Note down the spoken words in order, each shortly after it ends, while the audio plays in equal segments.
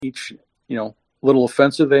each, little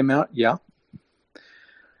offensive they mount. Yeah.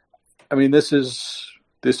 I mean, this is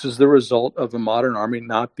the result of the modern army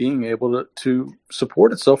not being able to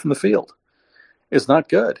support itself in the field. It's not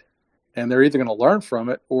good. And they're either going to learn from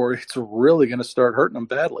it or it's really going to start hurting them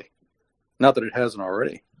badly. Not that it hasn't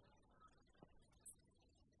already.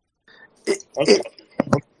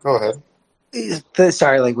 Go ahead.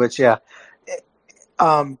 Sorry, language. Yeah.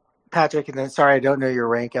 Patrick, and then sorry, I don't know your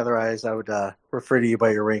rank. Otherwise, I would refer to you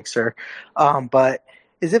by your rank, sir. But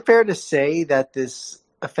is it fair to say that this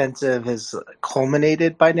offensive has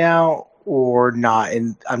culminated by now or not?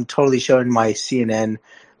 And I'm totally showing my CNN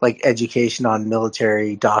education on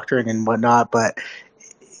military doctrine and whatnot, but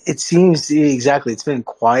it seems exactly it's been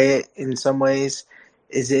quiet in some ways.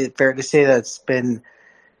 Is it fair to say that it's been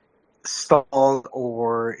stalled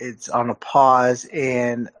or it's on a pause?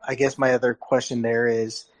 And I guess my other question there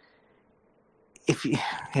is, if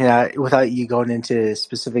without you going into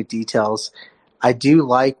specific details, I do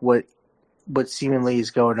like what seemingly is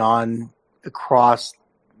going on across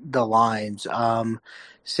the lines,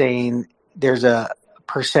 saying there's a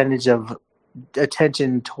percentage of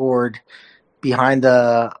attention toward behind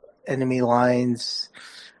the enemy lines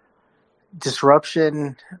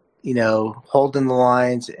disruption, holding the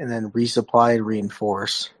lines, and then resupply and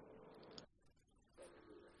reinforce.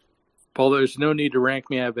 Paul, there's no need to rank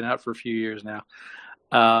me. I've been out for a few years now.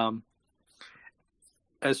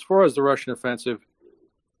 As far as the Russian offensive,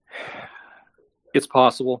 it's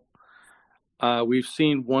possible. We've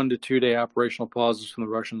seen 1 to 2 day operational pauses from the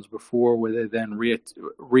Russians before where they then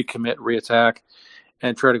recommit, reattack,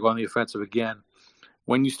 and try to go on the offensive again.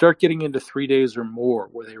 When you start getting into 3 days or more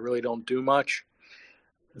where they really don't do much,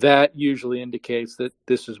 that usually indicates that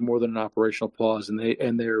this is more than an operational pause,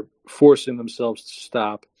 and they're forcing themselves to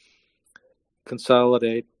stop,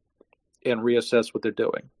 consolidate, and reassess what they're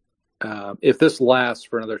doing. If this lasts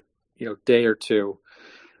for another day or two,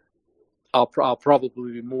 I'll probably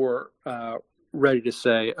be more ready to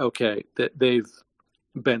say, okay, that they've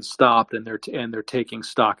been stopped and they're taking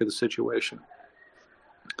stock of the situation.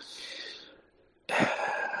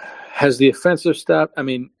 Has the offensive stopped? I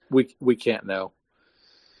mean, we can't know.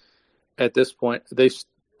 At this point, they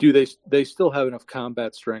still have enough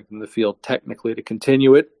combat strength in the field technically to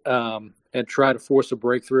continue it and try to force a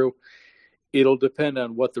breakthrough. It'll depend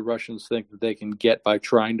on what the Russians think that they can get by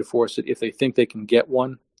trying to force it. If they think they can get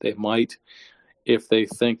one, they might. If they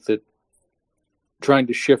think that trying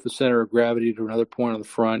to shift the center of gravity to another point on the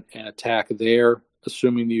front and attack there,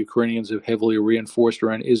 assuming the Ukrainians have heavily reinforced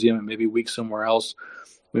around Izium and maybe weak somewhere else,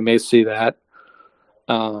 we may see that.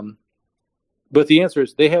 But the answer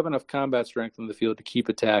is they have enough combat strength in the field to keep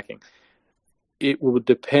attacking. It will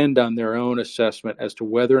depend on their own assessment as to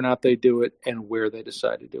whether or not they do it and where they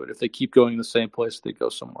decide to do it. If they keep going in the same place, they go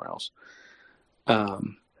somewhere else.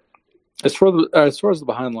 As far as the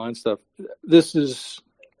behind line stuff,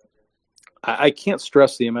 I can't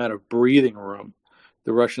stress the amount of breathing room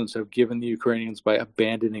the Russians have given the Ukrainians by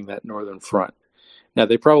abandoning that northern front. Now,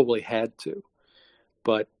 they probably had to,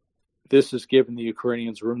 but this has given the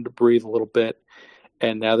Ukrainians room to breathe a little bit,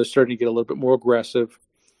 and now they're starting to get a little bit more aggressive.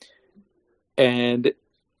 And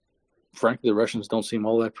frankly, the Russians don't seem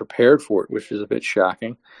all that prepared for it, which is a bit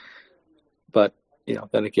shocking. But,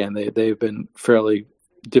 then again, they've been fairly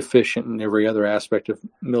deficient in every other aspect of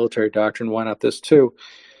military doctrine. Why not this too?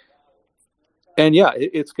 And yeah,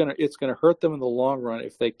 it's gonna hurt them in the long run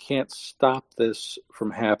if they can't stop this from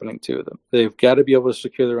happening to them. They've got to be able to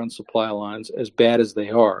secure their own supply lines. As bad as they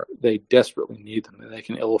are, they desperately need them. They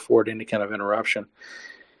can ill afford any kind of interruption,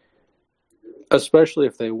 especially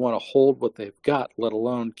if they want to hold what they've got, let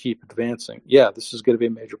alone keep advancing. Yeah, this is going to be a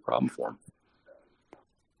major problem for them.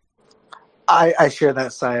 I share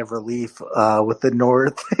that sigh of relief with the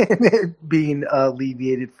North being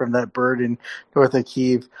alleviated from that burden north of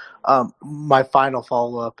Kyiv. My final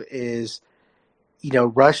follow-up is,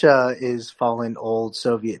 Russia is following old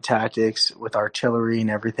Soviet tactics with artillery and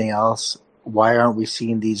everything else. Why aren't we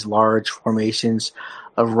seeing these large formations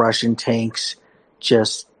of Russian tanks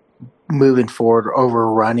just moving forward,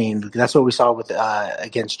 overrunning? That's what we saw with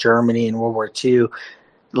against Germany in World War II,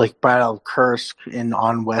 like Battle of Kursk and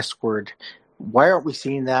on westward. Why aren't we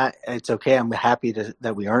seeing that? It's okay. I'm happy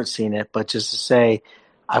that we aren't seeing it. But just to say,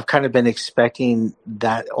 I've kind of been expecting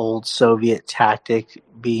that old Soviet tactic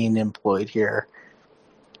being employed here.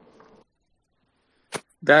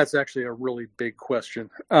 That's actually a really big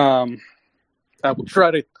question. I will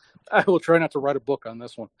try not to write a book on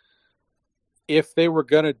this one. If they were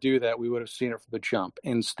going to do that, we would have seen it from the jump.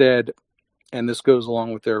 Instead, and this goes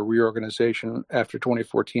along with their reorganization after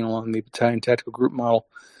 2014 along the battalion tactical group model,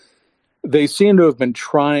 they seem to have been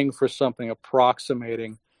trying for something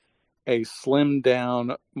approximating a slimmed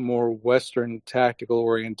down, more Western tactical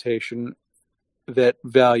orientation that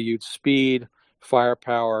valued speed,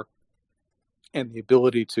 firepower, and the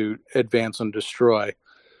ability to advance and destroy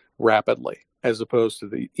rapidly, as opposed to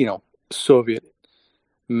the Soviet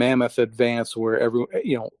mammoth advance where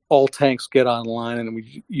all tanks get online and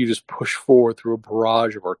you just push forward through a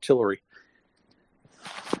barrage of artillery.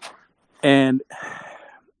 And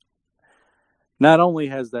not only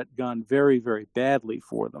has that gone very, very badly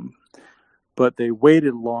for them, but they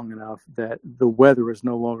waited long enough that the weather is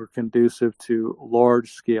no longer conducive to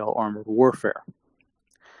large-scale armored warfare.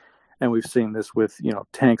 And we've seen this with,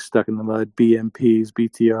 tanks stuck in the mud, BMPs,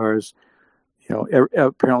 BTRs.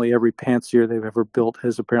 Apparently every Panzer they've ever built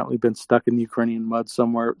has apparently been stuck in the Ukrainian mud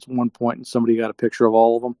somewhere at one point, and somebody got a picture of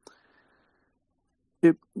all of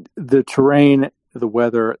them. The terrain, the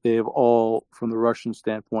weather, they have all, from the Russian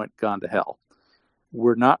standpoint, gone to hell.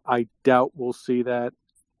 I doubt we'll see that.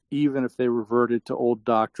 Even if they reverted to old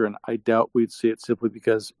doctrine, I doubt we'd see it simply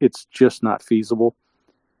because it's just not feasible.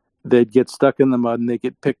 They'd get stuck in the mud and they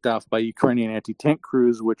get picked off by Ukrainian anti-tank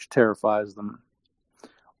crews, which terrifies them,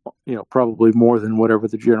 probably more than whatever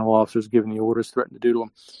the general officers giving the orders threaten to do to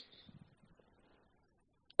them.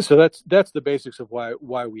 So that's the basics of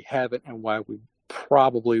why we haven't and why we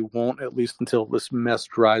probably won't, at least until this mess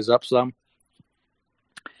dries up some.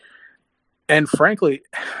 And frankly,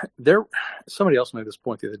 somebody else made this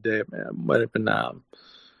point the other day. It might have been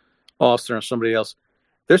Austin or somebody else.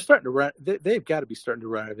 They're starting to run. They've got to be starting to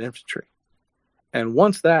run out of infantry, and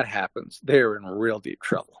once that happens, they're in real deep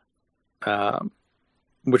trouble.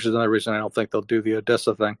 Which is another reason I don't think they'll do the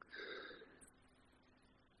Odessa thing.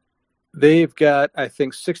 They've got, I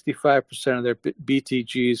think, 65% of their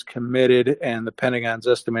BTGs committed, and the Pentagon's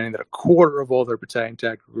estimating that a quarter of all their battalion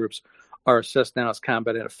tactical groups are assessed now as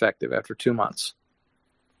combat ineffective after 2 months.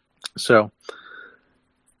 So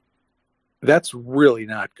that's really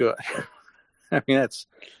not good. I mean,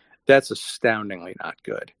 that's astoundingly not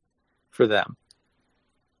good for them.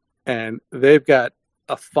 And they've got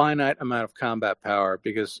a finite amount of combat power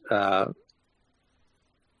because I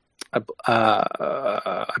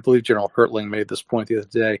believe General Hertling made this point the other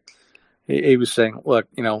day. He was saying, look,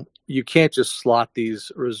 you can't just slot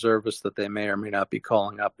these reservists that they may or may not be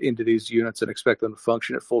calling up into these units and expect them to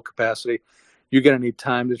function at full capacity. You're going to need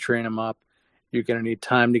time to train them up. You're going to need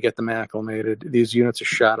time to get them acclimated. These units are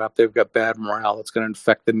shot up. They've got bad morale. That's going to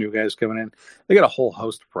infect the new guys coming in. They got a whole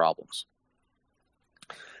host of problems.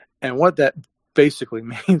 And what that basically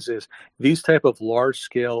means is these type of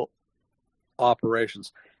large-scale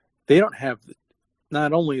operations, they don't have,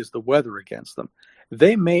 not only is the weather against them,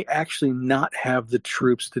 they may actually not have the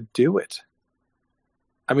troops to do it.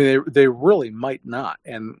 I mean, they really might not,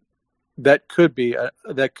 and that could be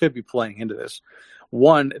playing into this.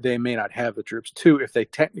 One, they may not have the troops. Two, if they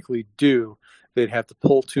technically do, they'd have to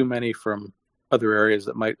pull too many from other areas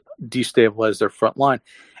that might destabilize their front line.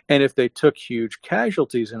 And if they took huge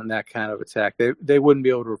casualties in that kind of attack, they wouldn't be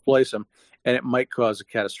able to replace them, and it might cause a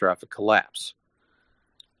catastrophic collapse.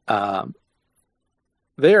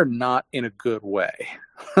 They are not in a good way.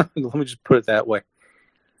 Let me just put it that way.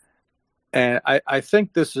 And I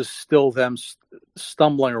think this is still them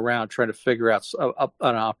stumbling around trying to figure out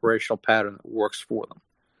an operational pattern that works for them.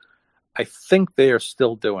 I think they are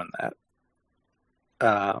still doing that.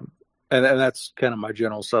 And that's kind of my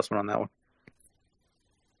general assessment on that one.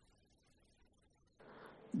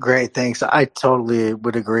 Great, thanks. I totally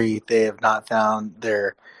would agree. They have not found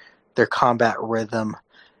their combat rhythm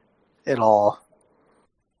at all.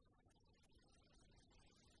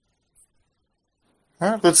 All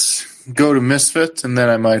right, let's go to Misfit, and then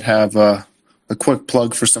I might have a quick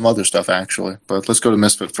plug for some other stuff, actually. But let's go to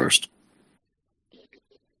Misfit first.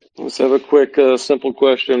 Let's have a quick, simple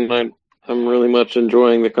question. I'm really much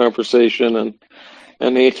enjoying the conversation,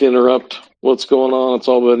 and hate to interrupt what's going on. It's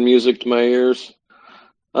all been music to my ears.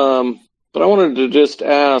 But I wanted to just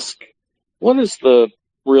ask, what is the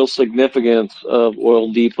real significance of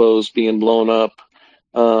oil depots being blown up?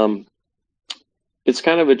 It's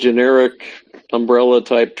kind of a generic umbrella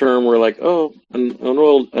type term where like, oh,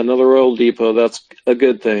 another oil depot, that's a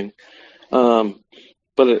good thing.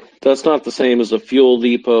 But that's not the same as a fuel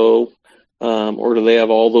depot, or do they have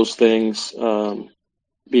all those things,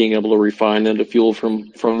 being able to refine into fuel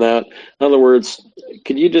from that? In other words,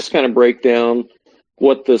 could you just kind of break down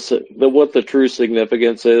what the true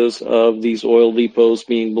significance is of these oil depots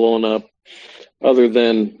being blown up, other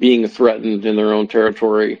than being threatened in their own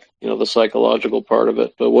territory, the psychological part of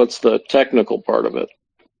it, but what's the technical part of it?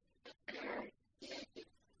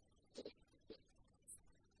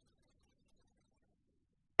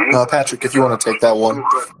 Patrick, if you want to take that one.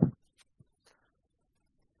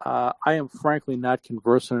 I am frankly not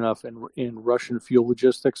conversant enough in Russian fuel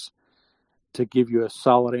logistics to give you a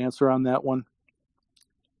solid answer on that one.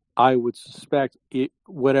 I would suspect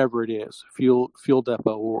whatever it is, fuel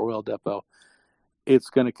depot or oil depot, it's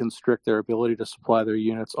going to constrict their ability to supply their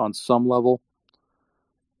units on some level.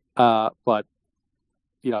 But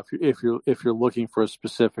if you're looking for a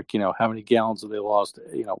specific, how many gallons have they lost?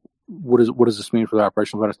 What does this mean for the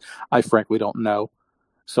operational benefits? I frankly don't know.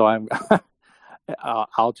 So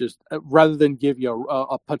I'll just, rather than give you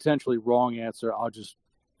a potentially wrong answer, I'll just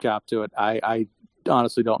cop to it. I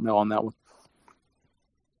honestly don't know on that one.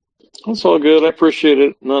 That's all good. I appreciate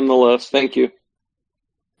it nonetheless. Thank you.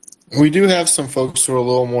 We do have some folks who are a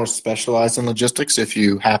little more specialized in logistics. If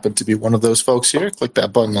you happen to be one of those folks here, click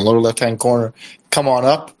that button in the lower left-hand corner. Come on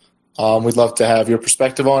up. We'd love to have your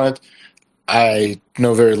perspective on it. I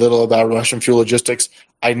know very little about Russian fuel logistics.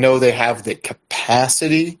 I know they have the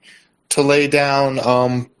capacity to lay down,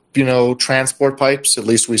 transport pipes. At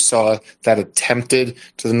least we saw that attempted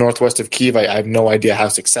to the northwest of Kyiv. I have no idea how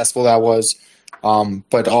successful that was.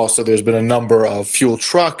 But also there's been a number of fuel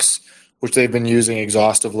trucks which they've been using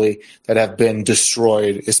exhaustively that have been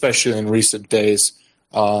destroyed, especially in recent days.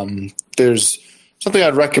 There's something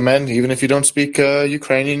I'd recommend, even if you don't speak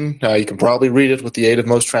Ukrainian. You can probably read it with the aid of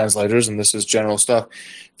most translators, and this is general stuff.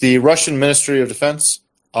 The Russian Ministry of Defense,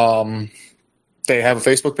 they have a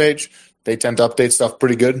Facebook page. They tend to update stuff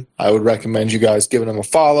pretty good. I would recommend you guys giving them a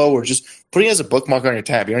follow or just putting it as a bookmark on your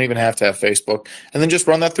tab. You don't even have to have Facebook. And then just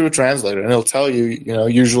run that through a translator, and it'll tell you,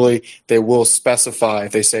 usually they will specify.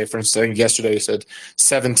 If they say, for instance, I think yesterday they said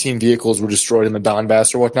 17 vehicles were destroyed in the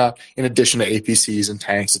Donbass or whatnot, in addition to APCs and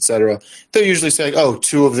tanks, etc. They'll usually say,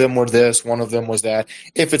 2 of them were this, 1 of them was that,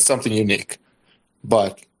 if it's something unique.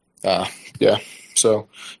 But, yeah. So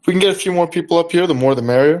if we can get a few more people up here, the more the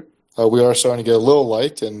merrier. We are starting to get a little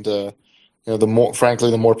light, and the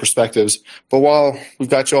more perspectives. But while we've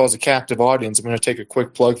got you all as a captive audience, I'm going to take a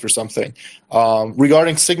quick plug for something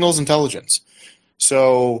regarding signals intelligence.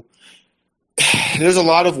 So there's a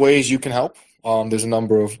lot of ways you can help. There's a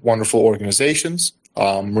number of wonderful organizations.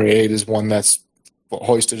 REAID is one that's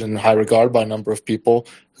hoisted in high regard by a number of people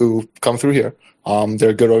who come through here. They're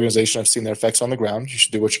a good organization. I've seen their effects on the ground. You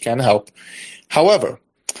should do what you can to help. However,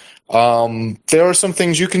 there are some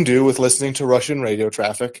things you can do with listening to Russian radio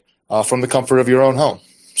traffic from the comfort of your own home.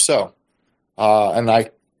 So,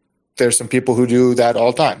 there's some people who do that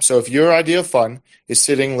all the time. So if your idea of fun is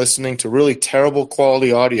sitting listening to really terrible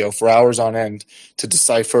quality audio for hours on end to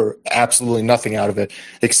decipher absolutely nothing out of it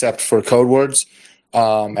except for code words,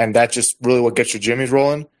 and that's just really what gets your jimmies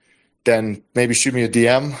rolling, then maybe shoot me a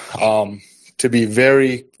DM. To be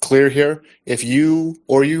very clear here, if you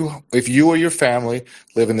or your family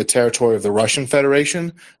live in the territory of the Russian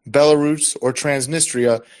Federation, Belarus, or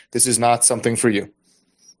Transnistria, this is not something for you.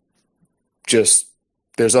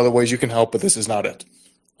 There's other ways you can help, but this is not it.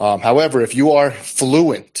 However, if you are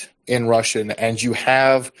fluent in Russian and you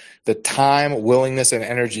have the time, willingness, and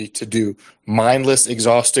energy to do mindless,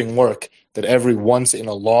 exhausting work that every once in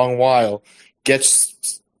a long while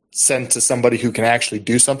gets sent to somebody who can actually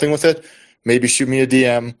do something with it, maybe shoot me a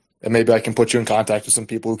DM, and maybe I can put you in contact with some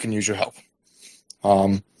people who can use your help.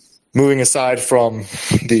 Moving aside from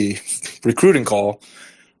the recruiting call,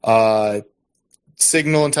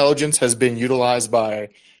 signal intelligence has been utilized by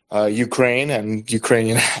Ukraine and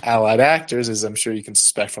Ukrainian allied actors, as I'm sure you can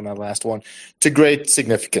suspect from that last one, to great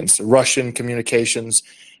significance. Russian communications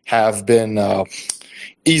have been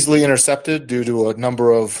easily intercepted due to a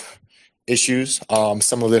number of issues.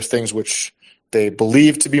 Some of the things which they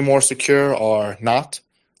believe to be more secure are not,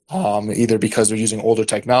 either because they're using older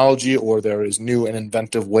technology or there is new and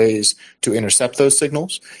inventive ways to intercept those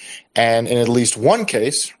signals. And in at least one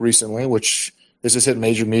case recently, which this has hit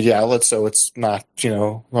major media outlets, so it's not,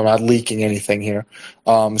 I'm not leaking anything here.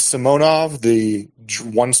 Simonov, the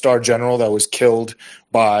one-star general that was killed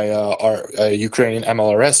by our Ukrainian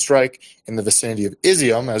MLRS strike in the vicinity of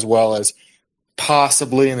Izium, as well as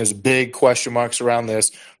possibly, and there's big question marks around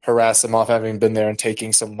this, Harasimov having been there and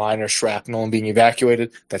taking some minor shrapnel and being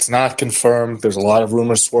evacuated. That's not confirmed. There's a lot of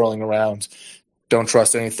rumors swirling around. Don't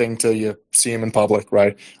trust anything till you see him in public,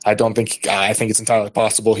 right? I think it's entirely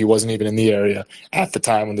possible he wasn't even in the area at the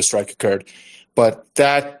time when the strike occurred. But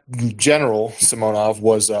that general, Simonov,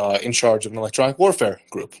 was in charge of an electronic warfare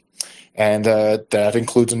group. And that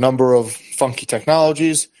includes a number of funky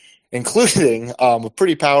technologies, including a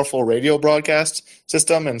pretty powerful radio broadcast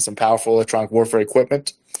system and some powerful electronic warfare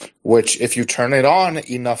equipment, which if you turn it on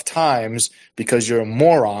enough times because you're a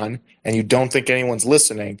moron and you don't think anyone's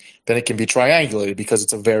listening, then it can be triangulated because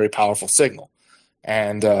it's a very powerful signal.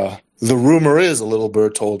 And the rumor is, a little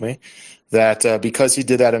bird told me, that because he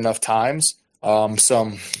did that enough times,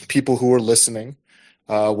 some people who were listening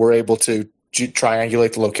were able to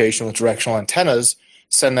triangulate the location with directional antennas,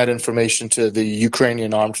 send that information to the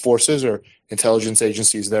Ukrainian armed forces or intelligence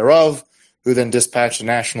agencies thereof, who then dispatched a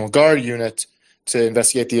National Guard unit to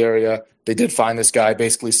investigate the area. They did find this guy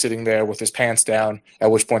basically sitting there with his pants down,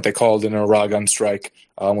 at which point they called in a raw gun strike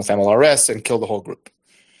with MLRS and killed the whole group.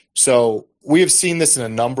 So we have seen this in a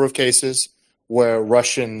number of cases where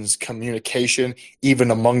Russians' communication,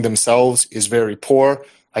 even among themselves, is very poor.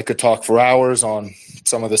 I could talk for hours on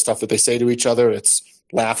some of the stuff that they say to each other. It's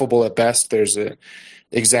laughable at best. There's an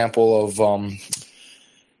example of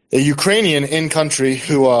a Ukrainian in country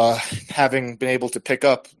who, having been able to pick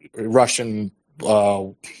up Russian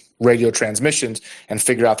radio transmissions and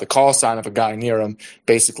figure out the call sign of a guy near him,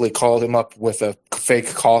 basically called him up with a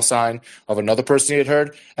fake call sign of another person he had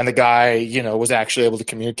heard, and the guy, was actually able to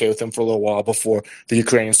communicate with him for a little while before the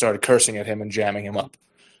Ukrainians started cursing at him and jamming him up.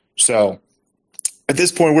 So at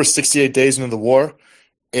this point, we're 68 days into the war.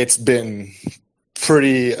 It's been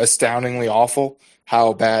pretty astoundingly awful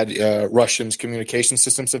how bad Russians' communication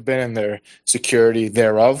systems have been and their security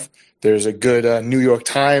thereof. There's a good New York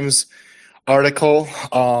Times article.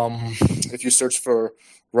 If you search for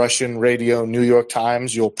Russian radio New York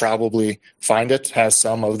Times, you'll probably find it. It has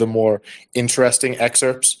some of the more interesting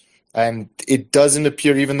excerpts. And it doesn't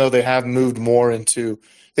appear, even though they have moved more into,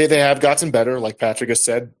 they have gotten better, like Patrick has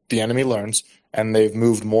said, the enemy learns, and they've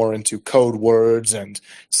moved more into code words and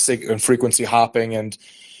frequency hopping and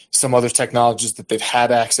some other technologies that they've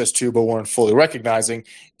had access to but weren't fully recognizing.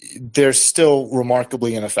 They're still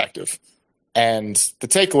remarkably ineffective. And the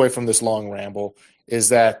takeaway from this long ramble is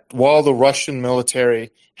that while the Russian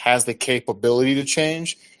military has the capability to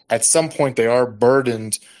change, at some point they are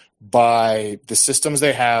burdened by the systems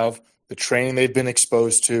they have, the training they've been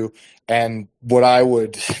exposed to, and what I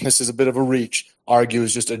would, this is a bit of a reach, argue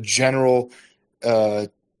is just a general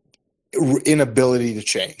inability to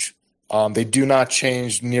change. They do not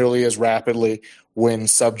change nearly as rapidly when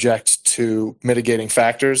subject to mitigating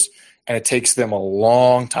factors, and it takes them a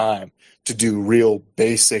long time to do real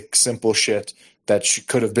basic, simple shit that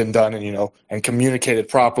could have been done and communicated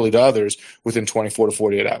properly to others within 24 to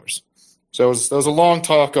 48 hours. So that was a long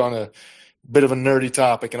talk on a bit of a nerdy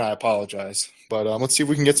topic, and I apologize. But let's see if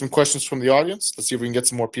we can get some questions from the audience. Let's see if we can get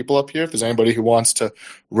some more people up here. If there's anybody who wants to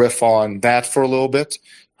riff on that for a little bit,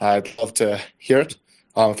 I'd love to hear it.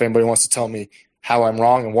 If anybody wants to tell me how I'm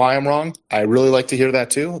wrong and why I'm wrong, I really like to hear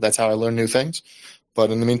that too. That's how I learn new things. But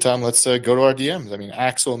in the meantime, let's go to our DMs. I mean,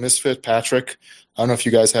 Axel, Misfit, Patrick, I don't know if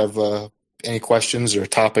you guys have any questions or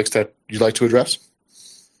topics that you'd like to address.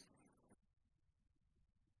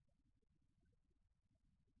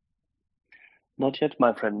 Not yet,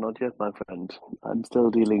 my friend. Not yet, my friend. I'm still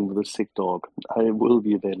dealing with a sick dog. I will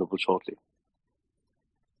be available shortly.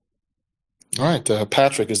 All right.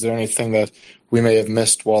 Patrick, is there anything that we may have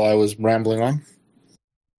missed while I was rambling on?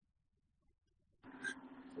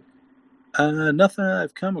 Nothing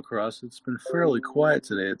I've come across. It's been fairly quiet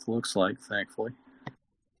today, it looks like, thankfully.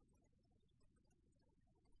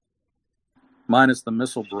 Minus the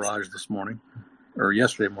missile barrage this morning. Or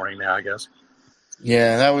yesterday morning now, I guess.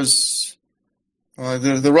 Yeah, that was...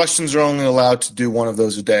 the Russians are only allowed to do one of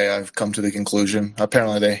those a day, I've come to the conclusion.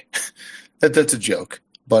 Apparently that's a joke.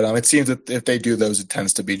 But it seems that if they do those, it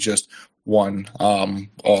tends to be just one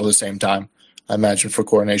all at the same time, I imagine, for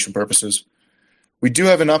coordination purposes. We do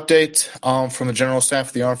have an update from the General Staff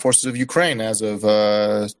of the Armed Forces of Ukraine as of,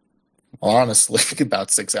 honestly,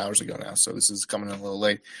 about 6 hours ago now. So this is coming in a little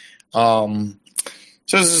late.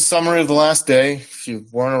 So this is a summary of the last day, if you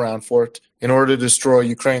weren't around for it. In order to destroy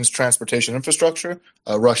Ukraine's transportation infrastructure,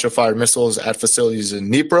 Russia fired missiles at facilities in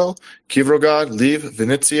Dnipro, Kivrogad, Lviv,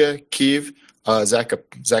 Vinnytsia, Kyiv,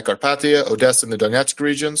 Zakarpattia, Odessa, and the Donetsk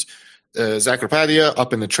regions. Zakarpattia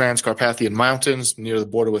up in the Transcarpathian Mountains near the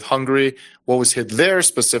border with Hungary. What was hit there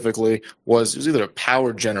specifically was either a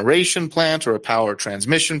power generation plant or a power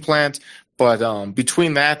transmission plant. But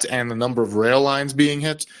between that and the number of rail lines being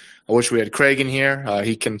hit, I wish we had Craig in here.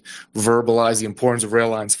 He can verbalize the importance of rail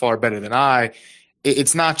lines far better than I.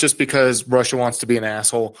 It's not just because Russia wants to be an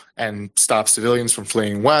asshole and stop civilians from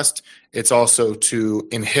fleeing west. It's also to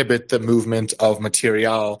inhibit the movement of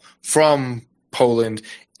material from Poland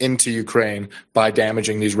into Ukraine by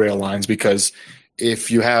damaging these rail lines, because if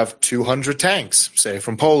you have 200 tanks, say,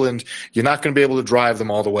 from Poland, you're not going to be able to drive them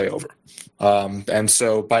all the way over. And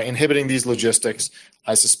so by inhibiting these logistics,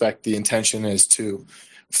 I suspect the intention is to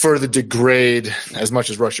further degrade, as much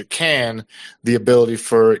as Russia can, the ability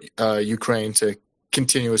for Ukraine to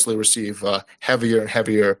continuously receive heavier and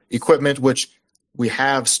heavier equipment, which we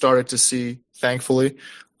have started to see thankfully,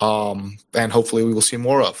 and hopefully we will see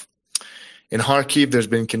more of. In Kharkiv, there's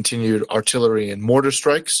been continued artillery and mortar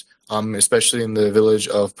strikes, especially in the village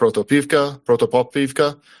of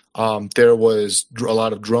Protopopivka. There was a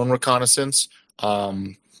lot of drone reconnaissance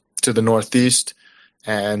to the northeast,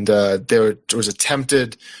 and there was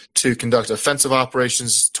attempted to conduct offensive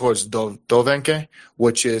operations towards Dovenke,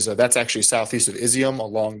 which is that's actually southeast of Izium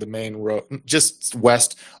along the main road, just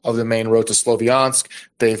west of the main road to Sloviansk.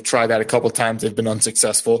 They've tried that a couple of times. They've been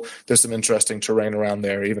unsuccessful. There's some interesting terrain around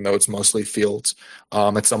there, even though it's mostly fields.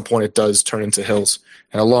 At some point, it does turn into hills.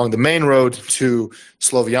 And along the main road to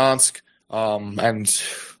Sloviansk, and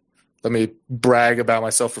let me brag about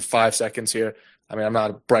myself for 5 seconds here. I mean, I'm not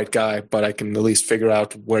a bright guy, but I can at least figure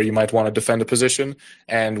out where you might want to defend a position.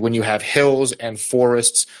 And when you have hills and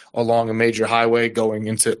forests along a major highway going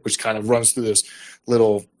into, which kind of runs through this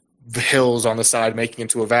little hills on the side, making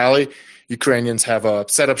into a valley, Ukrainians have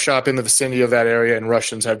set up shop in the vicinity of that area, and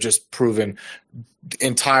Russians have just proven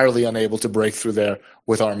entirely unable to break through there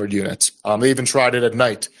with armored units. They even tried it at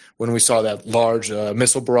night when we saw that large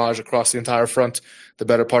missile barrage across the entire front the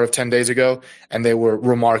better part of 10 days ago, and they were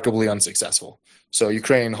remarkably unsuccessful. So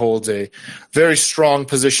Ukraine holds a very strong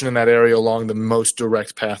position in that area along the most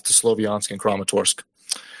direct path to Sloviansk and Kramatorsk.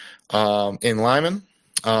 In Liman,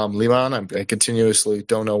 I continuously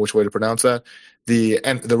don't know which way to pronounce that. The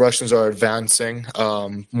Russians are advancing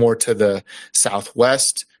more to the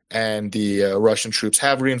southwest, and the Russian troops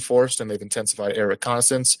have reinforced, and they've intensified air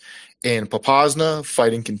reconnaissance. In Popasna,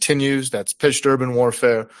 fighting continues. That's pitched urban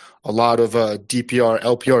warfare. A lot of DPR,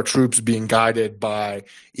 LPR troops being guided by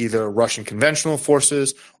either Russian conventional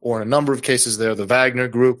forces or, in a number of cases, they're the Wagner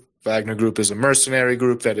Group. Wagner Group is a mercenary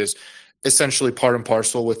group that is essentially part and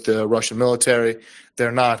parcel with the Russian military.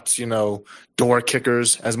 They're not, door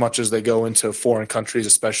kickers as much as they go into foreign countries,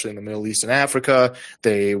 especially in the Middle East and Africa.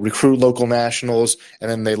 They recruit local nationals,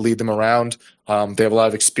 and then they lead them around. They have a lot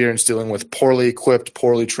of experience dealing with poorly equipped,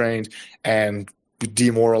 poorly trained, and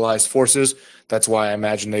demoralized forces. That's why I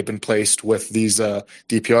imagine they've been placed with these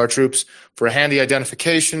DPR troops. For a handy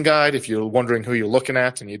identification guide, if you're wondering who you're looking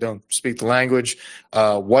at and you don't speak the language,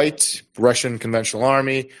 white, Russian Conventional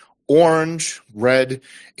Army. Orange, red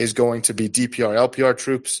is going to be DPR, LPR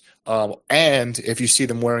troops. And if you see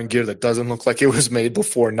them wearing gear that doesn't look like it was made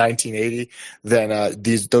before 1980, then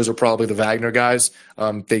those are probably the Wagner guys.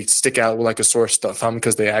 They stick out like a sore thumb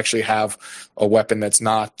because they actually have a weapon that's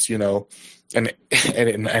not, an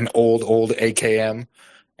old AKM.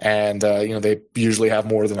 And, they usually have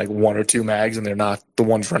more than like one or two mags, and they're not the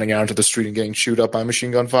ones running out into the street and getting chewed up by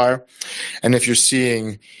machine gun fire. And if you're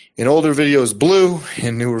seeing in older videos blue,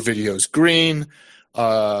 in newer videos green,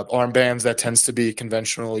 armbands, that tends to be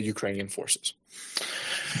conventional Ukrainian forces.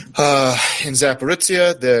 In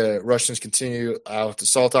Zaporizhia, the Russians continue out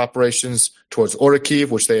assault operations towards Orikhiv,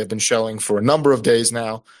 which they have been shelling for a number of days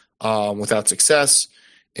now, without success.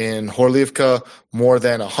 In Horlivka, more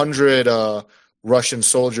than 100 Russian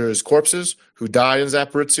soldiers' corpses who died in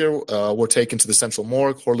Zaporizhia were taken to the central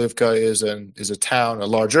morgue. Horlivka is a town, a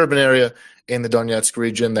large urban area in the Donetsk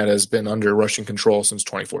region that has been under Russian control since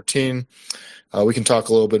 2014. We can talk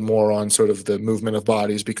a little bit more on sort of the movement of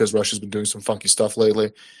bodies because Russia's been doing some funky stuff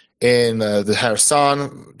lately. In the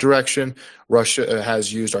Kherson direction, Russia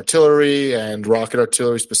has used artillery and rocket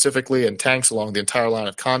artillery specifically and tanks along the entire line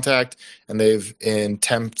of contact, and they've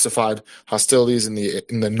intensified hostilities in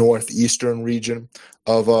the northeastern region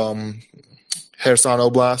of Kherson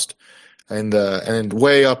Oblast, and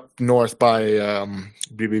way up north by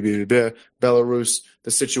Belarus.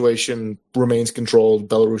 The situation remains controlled.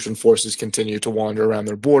 Belarusian forces continue to wander around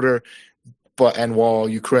their border. And while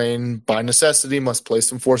Ukraine, by necessity, must place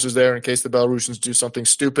some forces there in case the Belarusians do something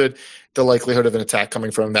stupid, the likelihood of an attack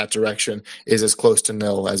coming from that direction is as close to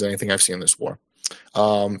nil as anything I've seen in this war.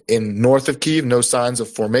 In north of Kyiv, no signs of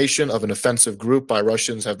formation of an offensive group by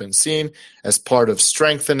Russians have been seen as part of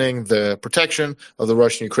strengthening the protection of the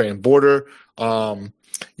Russian-Ukrainian border.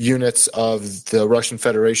 Units of the Russian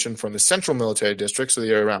Federation from the central military district, so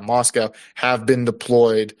the area around Moscow, have been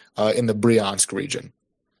deployed in the Bryansk region.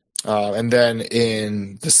 And then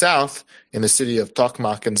in the south, in the city of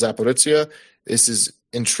Tokmak and Zaporizhia, this is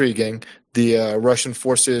intriguing. The Russian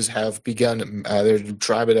forces have begun, they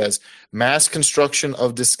describe it as mass construction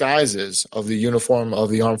of disguises of the uniform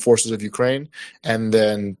of the armed forces of Ukraine. And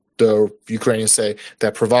then the Ukrainians say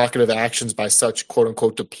that provocative actions by such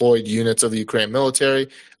quote-unquote deployed units of the Ukrainian military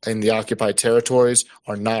in the occupied territories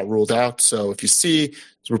are not ruled out. So if you see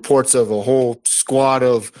reports of a whole squad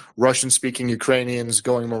of Russian-speaking Ukrainians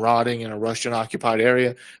going marauding in a Russian-occupied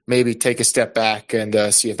area, maybe take a step back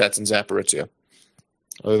and see if that's in Zaporizhia.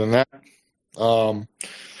 Other than that,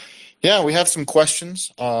 Yeah, we have some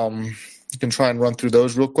questions. You can try and run through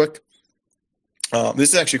those real quick. This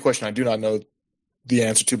is actually a question I do not know the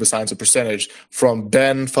answer to besides a percentage, from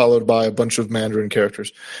Ben, followed by a bunch of Mandarin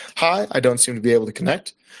characters. Hi, I don't seem to be able to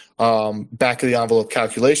connect. Back of the envelope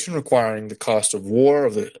calculation requiring the cost of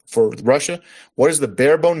war for Russia. What is the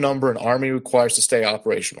bare bone number an army requires to stay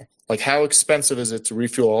operational? Like, how expensive is it to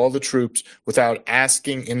refuel all the troops without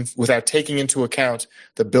taking into account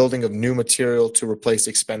the building of new material to replace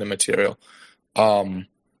expended material?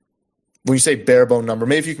 When you say bare bone number,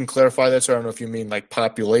 maybe if you can clarify that. So I don't know if you mean like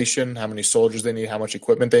population, how many soldiers they need, how much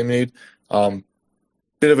equipment they need.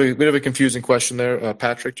 Bit of a confusing question there.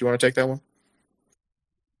 Patrick, do you want to take that one?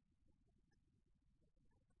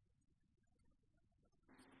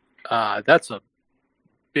 That's a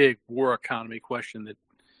big war economy question that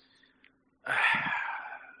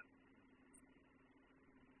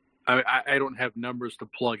I don't have numbers to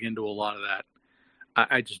plug into a lot of that.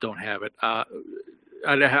 I just don't have it.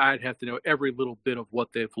 I'd have to know every little bit of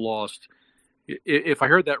what they've lost. If I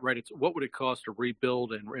heard that right, it's what would it cost to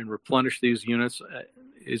rebuild and replenish these units?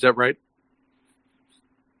 Is that right?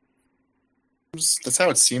 That's how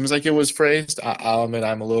it seems like it was phrased. I'll admit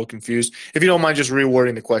I'm a little confused. If you don't mind just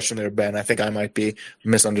rewording the question there, Ben, I think I might be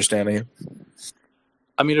misunderstanding it.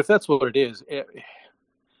 I mean, if that's what it is,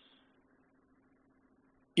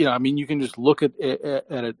 I mean, you can just look at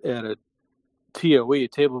a TOE, a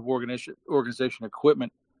table of organization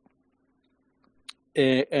equipment,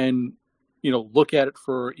 and look at it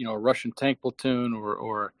for a Russian tank platoon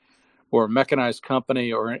or a mechanized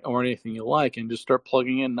company or anything you like, and just start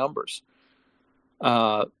plugging in numbers.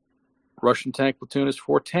 Russian tank platoon is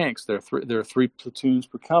 4 tanks. There are 3 platoons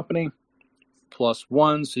per company, plus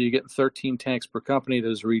 1, so you get 13 tanks per company.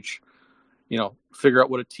 Those reach, figure out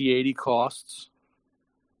what a T-80 costs.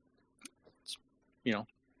 You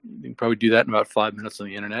can probably do that in about 5 minutes on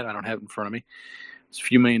the internet. I don't have it in front of me. It's a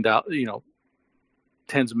few $1 million,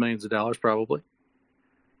 tens of millions of dollars probably.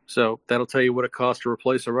 So that'll tell you what it costs to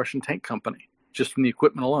replace a Russian tank company, just from the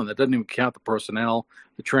equipment alone. That doesn't even count the personnel,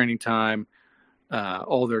 the training time,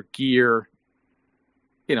 all their gear.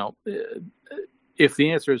 If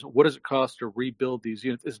the answer is what does it cost to rebuild these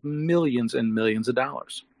units, it's millions and millions of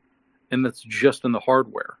dollars. And that's just in the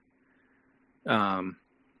hardware.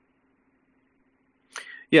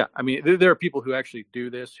 Yeah, I mean, there are people who actually do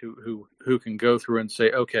this, who can go through and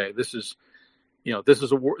say, okay, this is a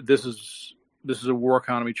war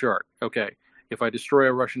economy chart. Okay, if I destroy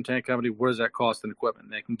a Russian tank company, what does that cost in equipment?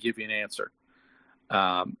 And they can give you an answer.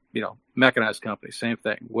 Mechanized company, same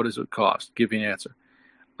thing. What does it cost? Give you an answer.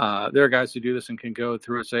 There are guys who do this and can go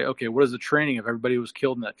through and say, okay, what does the training of everybody who was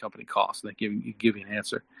killed in that company cost? And they give you an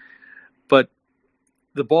answer. But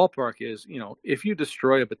the ballpark is, if you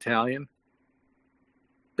destroy a battalion,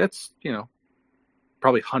 that's,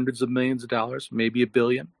 probably hundreds of millions of dollars, maybe $1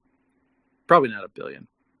 billion. Probably not $1 billion.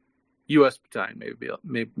 U.S. battalion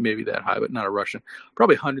maybe that high, but not a Russian.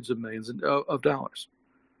 Probably hundreds of millions of dollars.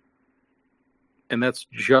 And that's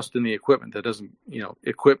just in the equipment. That doesn't,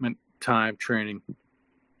 equipment, time, training,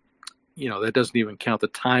 that doesn't even count the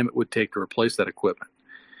time it would take to replace that equipment,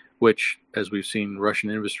 which, as we've seen Russian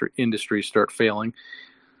industry start failing,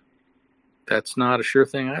 that's not a sure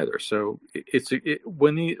thing either. So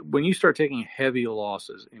when you start taking heavy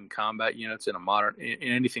losses in combat units in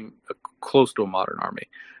anything close to a modern army,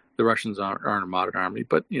 the Russians aren't a modern army,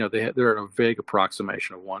 but they're a vague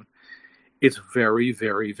approximation of one. It's very,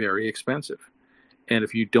 very, very expensive, and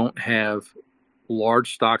if you don't have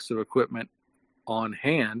large stocks of equipment on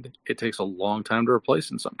hand, it takes a long time to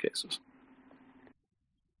replace in some cases.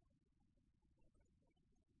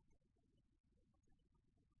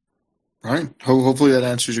 All right. Hopefully that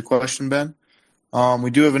answers your question, Ben.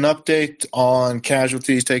 We do have an update on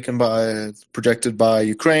casualties projected by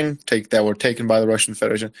Ukraine, that were taken by the Russian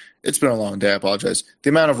Federation. It's been a long day. I apologize.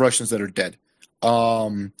 The amount of Russians that are dead.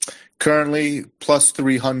 Currently, plus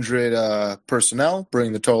 300 personnel,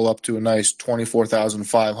 bringing the total up to a nice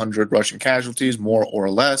 24,500 Russian casualties, more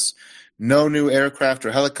or less. No new aircraft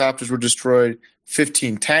or helicopters were destroyed.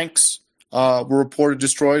 15 tanks were reported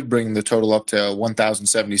destroyed, bringing the total up to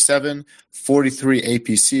 1,077. 43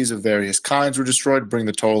 APCs of various kinds were destroyed, bringing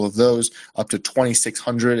the total of those up to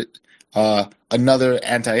 2,600. Another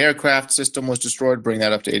anti-aircraft system was destroyed, bringing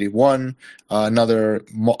that up to 81. Another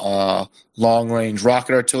long-range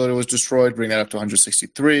rocket artillery was destroyed, bringing that up to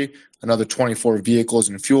 163. Another 24 vehicles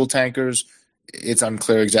and fuel tankers. It's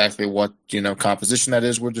unclear exactly what composition that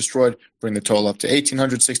is were destroyed, bringing the total up to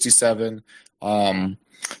 1,867.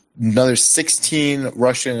 Another 16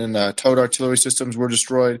 Russian towed artillery systems were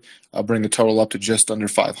destroyed, bringing the total up to just under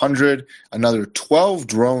 500. Another 12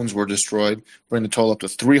 drones were destroyed, bringing the total up to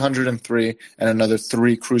 303, and another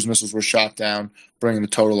 3 cruise missiles were shot down, bringing the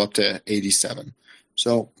total up to 87.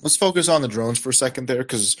 So let's focus on the drones for a second there,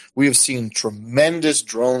 because we have seen tremendous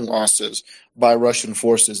drone losses by Russian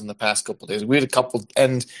forces in the past couple of days. We had a couple,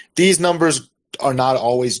 and these numbers are not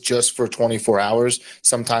always just for 24 hours.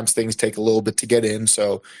 Sometimes things take a little bit to get in.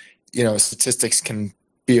 So, statistics can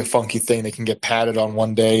be a funky thing. They can get padded on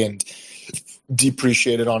one day and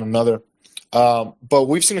depreciated on another. But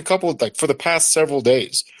we've seen a couple, for the past several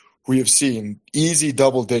days, we have seen easy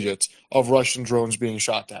double digits of Russian drones being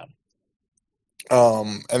shot down.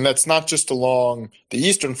 And that's not just along the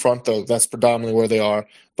eastern front, though that's predominantly where they are,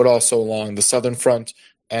 but also along the southern front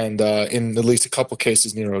and in at least a couple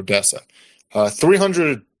cases near Odessa.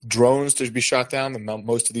 300 drones to be shot down.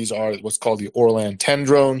 Most of these are what's called the Orlan 10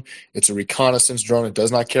 drone. It's a reconnaissance drone. It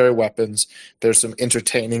does not carry weapons. There's some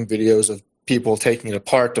entertaining videos of people taking it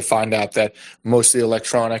apart to find out that most of the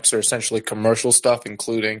electronics are essentially commercial stuff,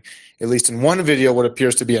 including, at least in one video, what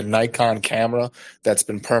appears to be a Nikon camera that's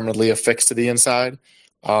been permanently affixed to the inside.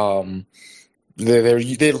 Russians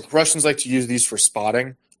like to use these for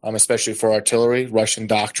spotting, especially for artillery. Russian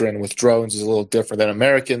doctrine with drones is a little different than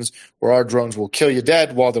Americans, where our drones will kill you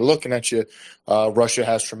dead while they're looking at you. Russia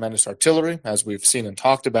has tremendous artillery, as we've seen and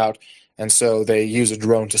talked about, and so they use a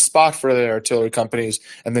drone to spot for their artillery companies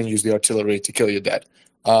and then use the artillery to kill you dead.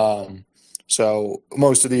 So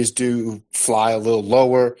most of these do fly a little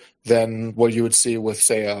lower than what you would see with,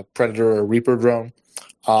 say, a Predator or Reaper drone.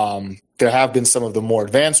 There have been some of the more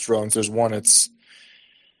advanced drones. There's one, it's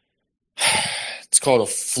called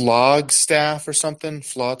a Flogstaff or something,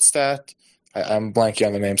 Flotstat. I'm blanking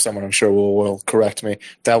on the name. Someone I'm sure will correct me.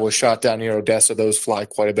 That was shot down near Odessa. Those fly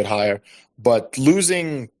quite a bit higher. But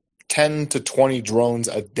losing 10 to 20 drones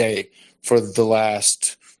a day for the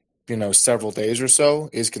last, several days or so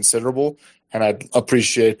is considerable. And I'd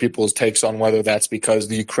appreciate people's takes on whether that's because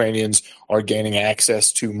the Ukrainians are gaining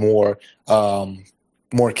access to more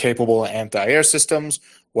capable anti-air systems,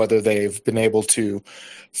 whether they've been able to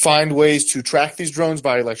find ways to track these drones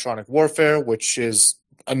by electronic warfare, which is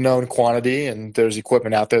a known quantity, and there's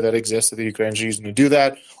equipment out there that exists that the Ukrainians are using to do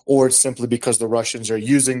that, or it's simply because the Russians are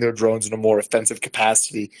using their drones in a more offensive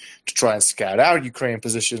capacity to try and scout out Ukrainian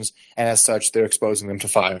positions, and as such, they're exposing them to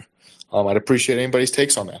fire. I'd appreciate anybody's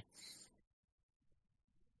takes on that.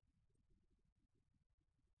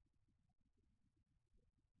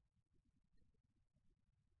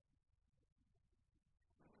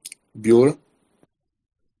 Bueller?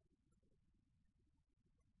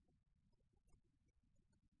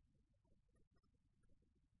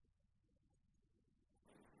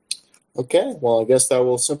 Okay, well, I guess that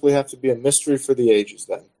will simply have to be a mystery for the ages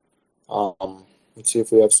then. Let's see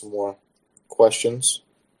if we have some more questions.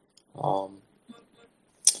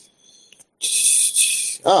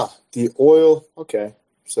 The oil. Okay,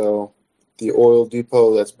 so the oil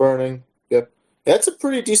depot that's burning. Yep, that's a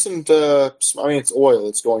pretty decent. It's oil.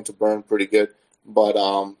 It's going to burn pretty good. But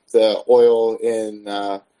the oil in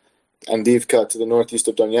Andivka to the northeast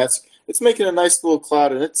of Donetsk, it's making a nice little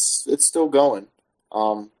cloud, and it's still going.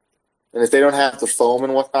 And if they don't have the foam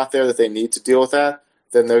and whatnot there that they need to deal with that,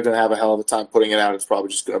 then they're going to have a hell of a time putting it out. It's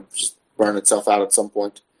probably just going to burn itself out at some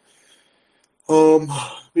point.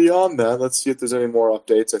 Beyond that, let's see if there's any more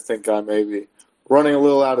updates. I think I may be running a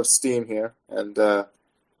little out of steam here. And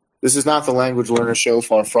this is not the Language Learner Show,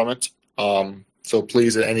 far from it. So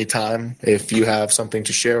please, at any time, if you have something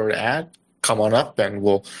to share or to add, come on up and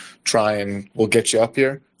we'll get you up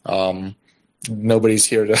here. Nobody's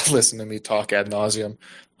here to listen to me talk ad nauseum.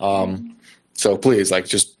 So please,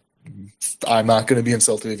 I'm not going to be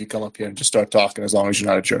insulted if you come up here and just start talking, as long as you're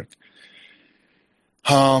not a jerk.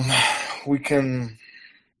 We can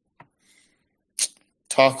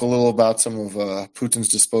talk a little about some of Putin's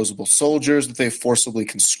disposable soldiers that they forcibly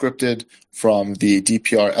conscripted from the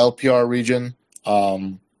DPR LPR region.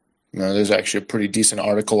 There's actually a pretty decent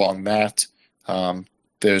article on that.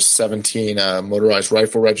 There's 17 motorized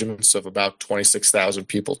rifle regiments of about 26,000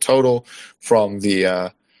 people total from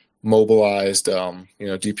the mobilized,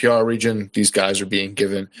 DPR region. These guys are being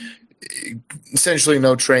given essentially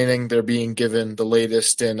no training. They're being given the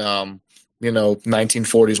latest in,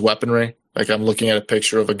 1940s weaponry. Like, I'm looking at a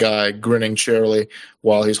picture of a guy grinning cheerily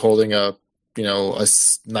while he's holding a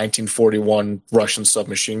 1941 Russian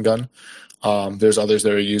submachine gun. There's others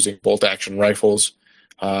that are using bolt-action rifles,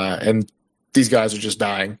 and these guys are just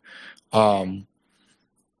dying.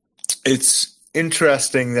 It's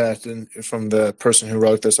interesting that from the person who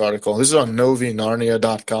wrote this article. This is on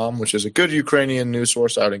novinarnia.com, which is a good Ukrainian news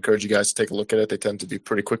source. I would encourage you guys to take a look at it. They tend to be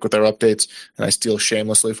pretty quick with their updates, and I steal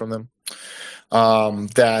shamelessly from them.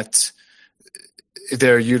 That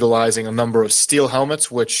they're utilizing a number of steel helmets,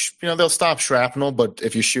 which, they'll stop shrapnel, but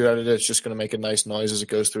if you shoot at it, it's just going to make a nice noise as it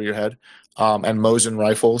goes through your head. And Mosin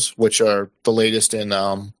rifles, which are the latest in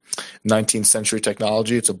 19th century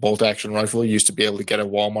technology. It's a bolt-action rifle. You used to be able to get at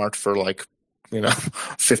Walmart for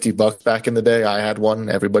 $50 back in the day. I had one.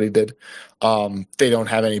 Everybody did. They don't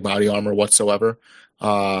have any body armor whatsoever.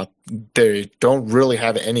 They don't really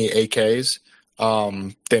have any AKs.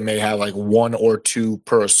 They may have like one or two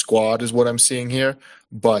per squad is what I'm seeing here,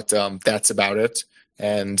 but that's about it.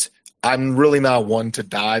 And I'm really not one to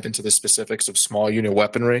dive into the specifics of small unit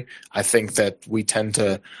weaponry. I think that we tend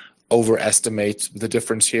to overestimate the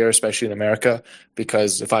difference here, especially in America,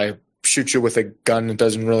 because if I shoot you with a gun, it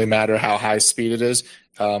doesn't really matter how high speed it is.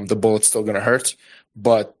 The bullet's still going to hurt,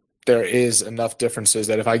 but there is enough differences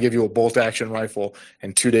that if I give you a bolt-action rifle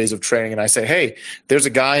and 2 days of training and I say, hey, there's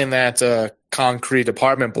a guy in that concrete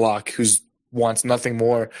apartment block who wants nothing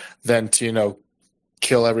more than to,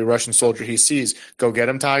 kill every Russian soldier he sees, go get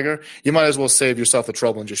him, Tiger, you might as well save yourself the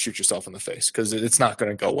trouble and just shoot yourself in the face because it's not going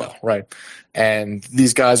to go well, right? And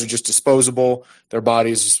these guys are just disposable. Their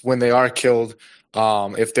bodies, when they are killed,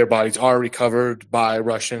 if their bodies are recovered by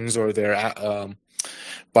Russians or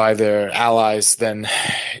by their allies, then,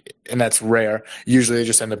 and that's rare, usually they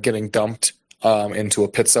just end up getting dumped into a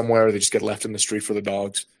pit somewhere, or they just get left in the street for the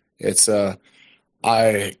dogs. It's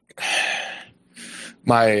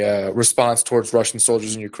my response towards Russian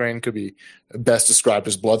soldiers in Ukraine could be best described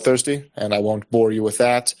as bloodthirsty, and I won't bore you with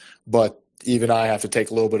that, but even I have to take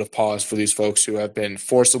a little bit of pause for these folks who have been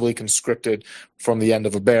forcibly conscripted from the end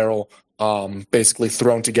of a barrel, basically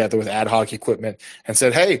thrown together with ad hoc equipment and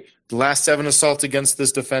said, hey, the last 7 assaults against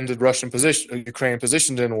this defended Ukrainian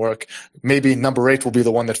position didn't work. Maybe number 8 will be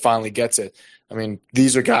the one that finally gets it. I mean,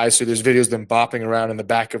 these are guys who there's videos of them bopping around in the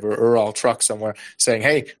back of a Ural truck somewhere saying,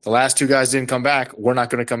 hey, the last 2 guys didn't come back. We're not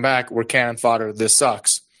going to come back. We're cannon fodder. This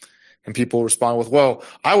sucks. And people respond with, well,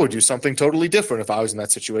 I would do something totally different if I was in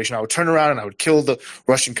that situation. I would turn around and I would kill the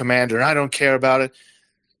Russian commander, and I don't care about it.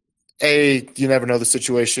 You never know the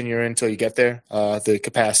situation you're in until you get there. The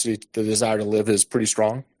capacity, the desire to live is pretty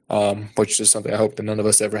strong, which is something I hope that none of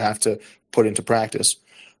us ever have to put into practice.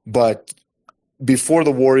 But before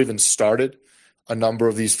the war even started, a number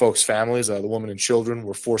of these folks' families, the women and children,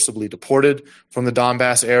 were forcibly deported from the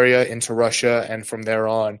Donbass area into Russia, and from there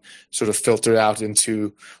on sort of filtered out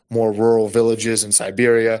into more rural villages in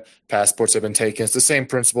Siberia. Passports have been taken. It's the same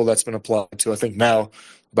principle that's been applied to, I think now,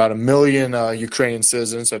 about 1 million Ukrainian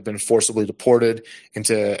citizens have been forcibly deported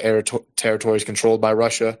into territories controlled by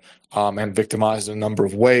Russia and victimized in a number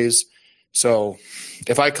of ways. So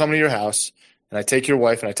if I come to your house and I take your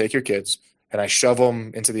wife and I take your kids and I shove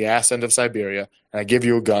them into the ass end of Siberia, and I give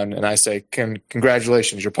you a gun, and I say,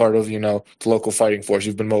 congratulations, you're part of, the local fighting force,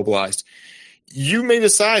 you've been mobilized. You may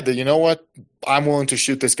decide that, you know what, I'm willing to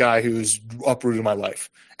shoot this guy who's uprooted my life.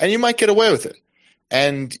 And you might get away with it.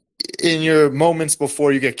 And in your moments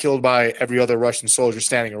before you get killed by every other Russian soldier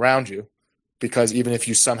standing around you, because even if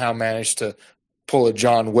you somehow manage to pull a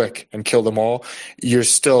John Wick and kill them all, you're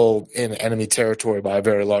still in enemy territory by a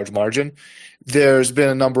very large margin. There's been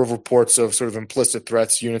a number of reports of sort of implicit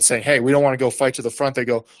threats, units saying, hey, we don't want to go fight to the front. They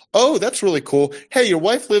go, oh, that's really cool. Hey, your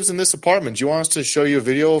wife lives in this apartment. Do you want us to show you a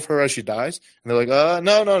video of her as she dies? And they're like,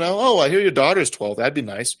 no. Oh, I hear your daughter's 12. That'd be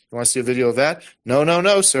nice. You want to see a video of that?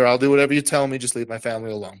 No, sir. I'll do whatever you tell me. Just leave my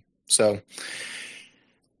family alone. So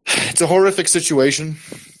it's a horrific situation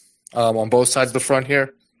on both sides of the front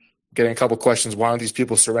here. Getting a couple questions. Why don't these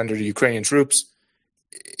people surrender to Ukrainian troops?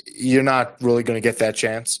 You're not really going to get that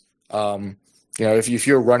chance. If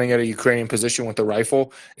you're running at a Ukrainian position with a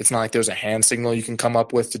rifle, it's not like there's a hand signal you can come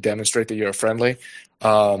up with to demonstrate that you're friendly.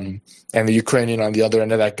 And the Ukrainian on the other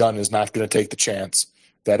end of that gun is not going to take the chance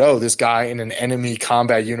that, oh, this guy in an enemy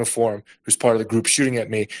combat uniform who's part of the group shooting at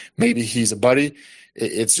me, maybe he's a buddy.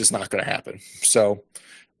 It's just not going to happen. So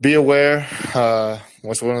be aware.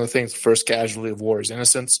 What's one of the things? The first casualty of war is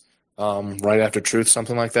innocence. Right after truth,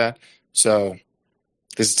 something like that. So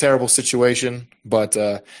it's a terrible situation, but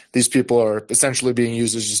these people are essentially being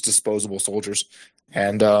used as just disposable soldiers.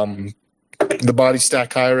 And the bodies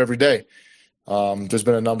stack higher every day. There's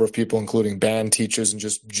been a number of people, including band teachers and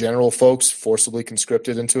just general folks, forcibly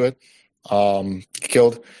conscripted into it,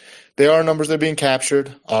 killed. There are numbers that are being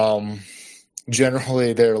captured.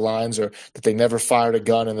 Generally, their lines are that they never fired a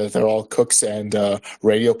gun and that they're all cooks and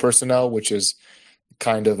radio personnel, which is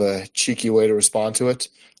kind of a cheeky way to respond to it.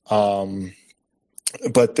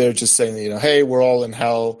 but they're just saying, hey, we're all in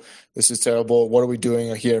hell. This is terrible. What are we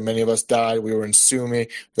doing here? Many of us died. We were in Sumy.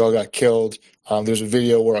 We all got killed. There's a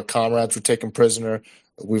video where our comrades were taken prisoner.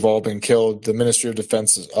 We've all been killed. The Ministry of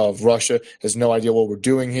Defense of Russia has no idea what we're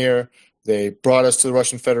doing here. They brought us to the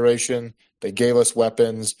Russian Federation. They gave us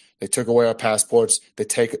weapons. They took away our passports. They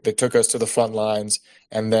took us to the front lines,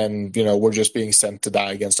 and then we're just being sent to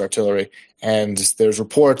die against artillery. And there's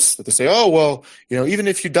reports that they say, oh well, even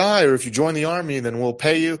if you die or if you join the army, then we'll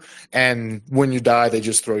pay you. And when you die, they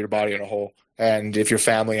just throw your body in a hole. And if your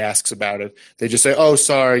family asks about it, they just say, oh,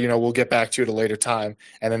 sorry, we'll get back to you at a later time,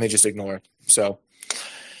 and then they just ignore it. So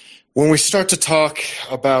when we start to talk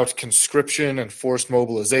about conscription and forced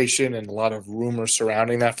mobilization and a lot of rumors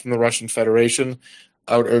surrounding that from the Russian Federation,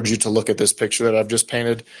 I would urge you to look at this picture that I've just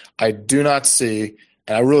painted. I do not see,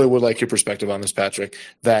 and I really would like your perspective on this, Patrick,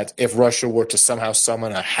 that if Russia were to somehow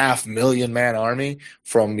summon a 500,000-man army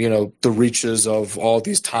from, the reaches of all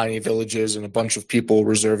these tiny villages and a bunch of people,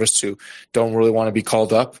 reservists who don't really want to be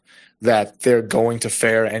called up, that they're going to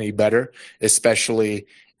fare any better, especially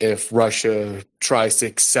if Russia tries to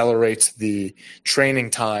accelerate the training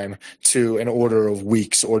time to an order of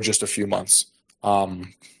weeks or just a few months.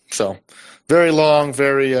 So very long,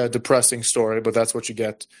 very depressing story, but that's what you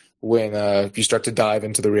get when you start to dive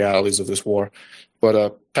into the realities of this war.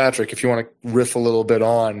 But Patrick, if you want to riff a little bit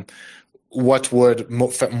on what would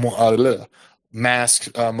mass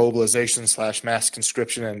mobilization / mass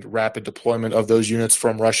conscription and rapid deployment of those units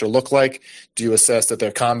from Russia look like? Do you assess that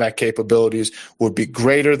their combat capabilities would be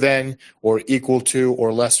greater than or equal to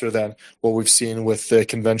or lesser than what we've seen with the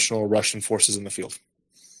conventional Russian forces in the field?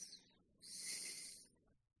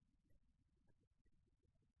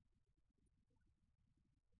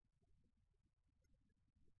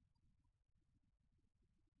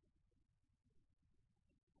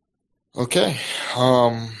 Okay.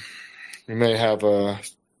 We may have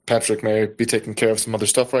Patrick may be taking care of some other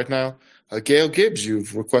stuff right now. Gail Gibbs,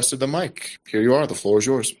 you've requested the mic. Here you are. The floor is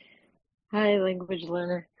yours. Hi, language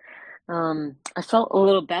learner. I felt a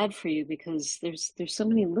little bad for you because there's so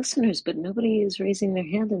many listeners, but nobody is raising their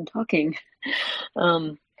hand and talking.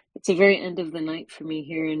 It's a very end of the night for me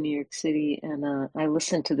here in New York City, and I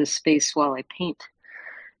listen to this space while I paint,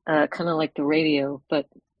 kind of like the radio, but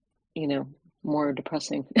more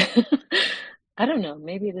depressing. I don't know,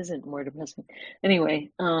 maybe it isn't more depressing. Anyway,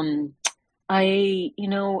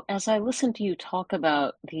 as I listen to you talk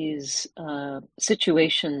about these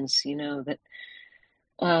situations, that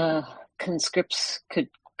conscripts could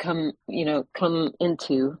come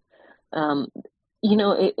into,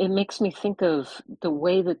 it makes me think of the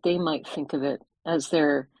way that they might think of it as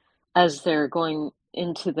they're going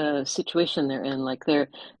into the situation they're in. Like they're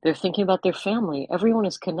thinking about their family. Everyone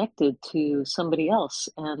is connected to somebody else,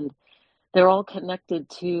 and they're all connected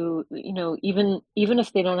to, even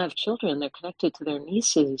if they don't have children, they're connected to their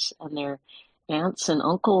nieces and their aunts and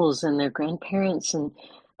uncles and their grandparents and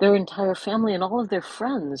their entire family and all of their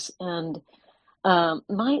friends. And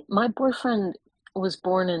my boyfriend was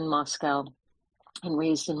born in Moscow and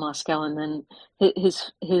raised in Moscow, and then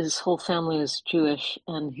his whole family is Jewish,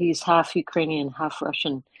 and he's half Ukrainian, half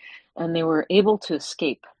Russian, and they were able to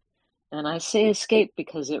escape. And I say escape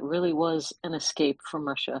because it really was an escape from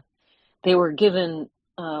Russia. They were given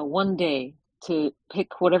 1 day to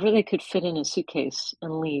pick whatever they could fit in a suitcase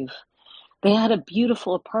and leave. They had a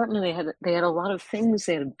beautiful apartment. They had a lot of things.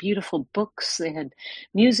 They had beautiful books. They had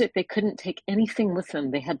music. They couldn't take anything with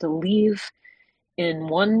them. They had to leave in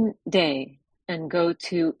 1 day and go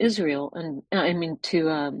to Israel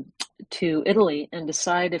to Italy and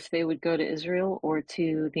decide if they would go to Israel or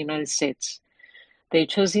to the United States. They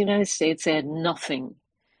chose the United States. They had nothing.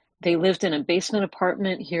 They lived in a basement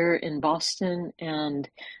apartment here in Boston, and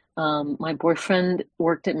my boyfriend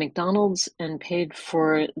worked at McDonald's and paid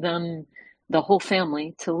for them, the whole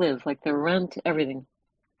family, to live, like their rent, everything.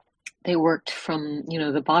 They worked from,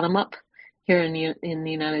 the bottom up here in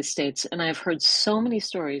the United States. And I've heard so many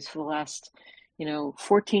stories for the last,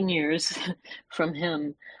 14 years from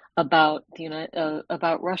him about,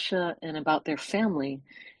 about Russia and about their family.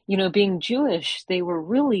 Being Jewish, they were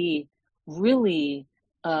really, really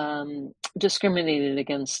discriminated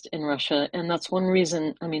against in Russia. And that's one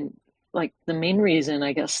reason, like the main reason,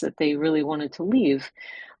 I guess, that they really wanted to leave.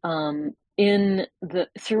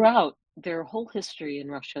 Throughout their whole history in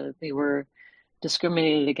Russia, they were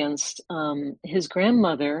discriminated against. His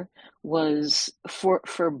grandmother was,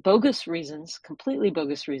 for bogus reasons, completely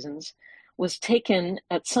bogus reasons, was taken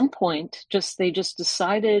at some point. They just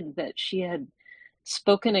decided that she had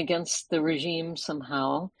spoken against the regime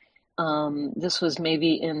somehow. This was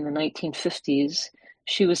maybe in the 1950s.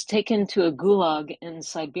 She was taken to a gulag in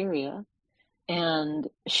Siberia, and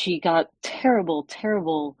she got terrible,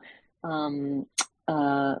 terrible um,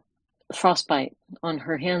 uh, frostbite on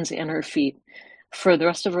her hands and her feet. For the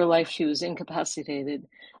rest of her life, she was incapacitated.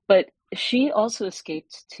 But she also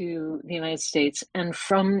escaped to the United States, and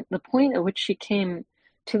from the point at which she came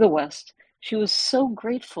to the West, she was so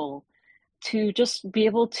grateful to just be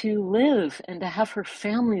able to live and to have her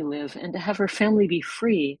family live and to have her family be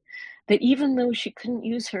free, that even though she couldn't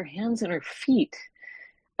use her hands and her feet,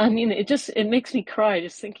 I mean, it makes me cry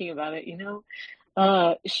just thinking about it, you know?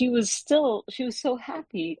 She was so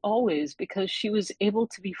happy always because she was able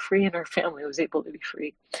to be free and her family was able to be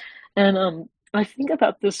free. And I think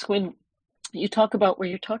about this when you talk about what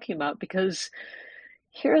you're talking about, because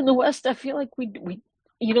here in the West, I feel like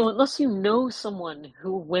you know, unless you know someone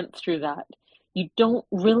who went through that, you don't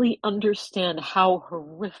really understand how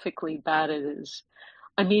horrifically bad it is.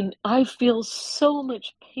 I mean, I feel so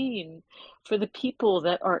much pain for the people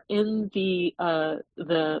that are in the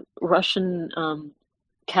Russian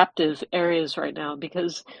captive areas right now,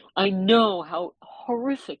 because I know how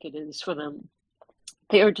horrific it is for them.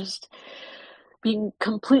 They are just being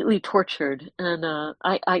completely tortured, and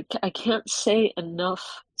I can't say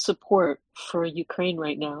enough support for Ukraine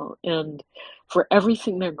right now and for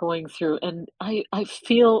everything they're going through. And I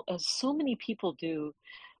feel, as so many people do,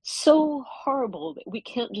 so horrible that we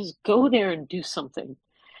can't just go there and do something.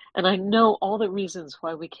 And I know all the reasons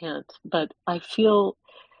why we can't, but I feel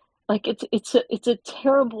like it's a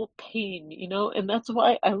terrible pain, you know, and that's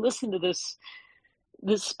why I listen to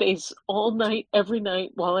this space all night, every night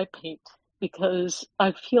while I paint, because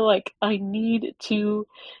I feel like I need to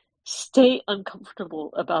stay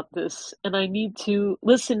uncomfortable about this, and I need to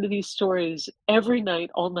listen to these stories every night,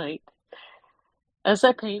 all night, as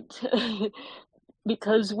I paint,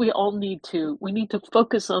 because we all need to. We need to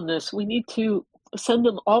focus on this. We need to send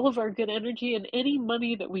them all of our good energy and any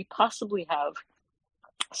money that we possibly have.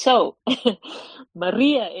 So,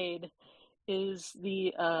 Maria Aid is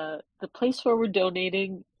the place where we're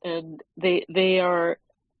donating, and they are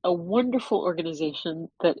a wonderful organization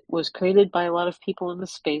that was created by a lot of people in the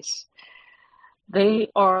space. They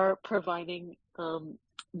are providing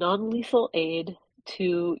non-lethal aid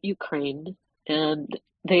to Ukraine, and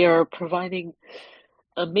they are providing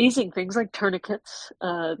amazing things like tourniquets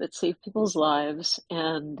that save people's lives,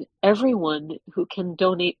 and everyone who can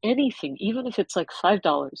donate anything, even if it's like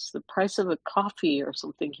 $5, the price of a coffee or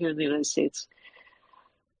something here in the United States.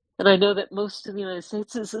 And I know that most of the United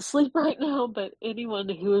States is asleep right now, but anyone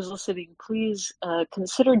who is listening, please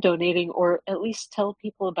consider donating, or at least tell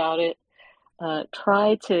people about it.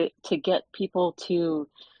 Try to get people to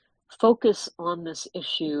focus on this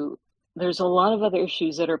issue. There's a lot of other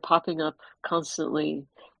issues that are popping up constantly,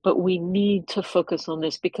 but we need to focus on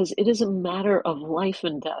this because it is a matter of life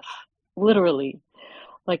and death, literally.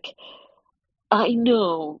 Like, I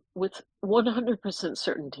know with 100%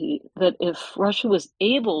 certainty that if Russia was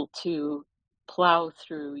able to plow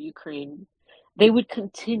through Ukraine, they would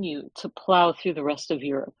continue to plow through the rest of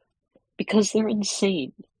Europe because they're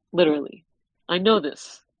insane, literally. I know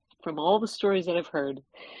this from all the stories that I've heard,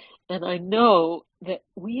 and I know that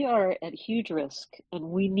we are at huge risk, and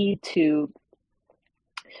we need to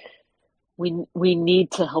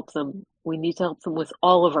help them. We need to help them with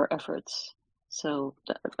all of our efforts. So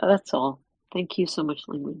that's all. Thank you so much,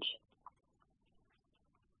 Language.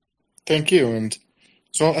 Thank you. And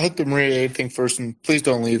so I hope the Maria Aid thing first, and please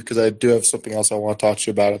don't leave because I do have something else I want to talk to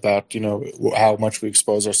you about, how much we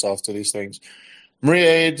expose ourselves to these things.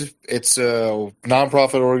 Maria Aid, it's a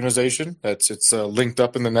nonprofit organization. It's linked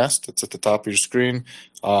up in the nest. It's at the top of your screen.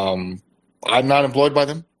 I'm not employed by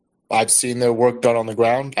them. I've seen their work done on the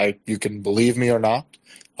ground. You can believe me or not,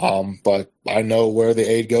 but I know where the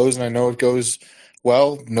aid goes, and I know it goes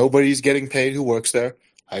well. Nobody's getting paid who works there.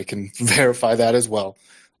 I can verify that as well.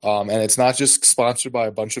 And it's not just sponsored by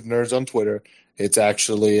a bunch of nerds on Twitter. It's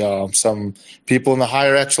actually some people in the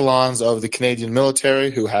higher echelons of the Canadian military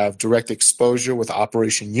who have direct exposure with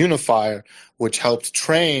Operation Unifier, which helped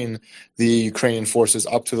train the Ukrainian forces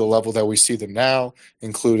up to the level that we see them now,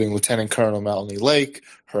 including Lieutenant Colonel Melanie Lake,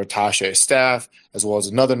 her attaché staff, as well as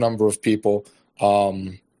another number of people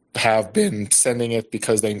have been sending it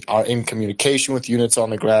because they are in communication with units on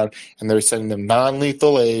the ground, and they're sending them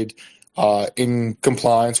non-lethal aid in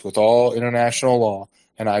compliance with all international law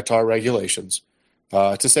and ITAR regulations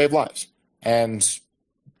to save lives. And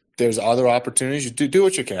there's other opportunities. You do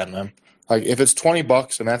what you can, man. Like if it's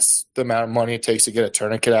 $20 and that's the amount of money it takes to get a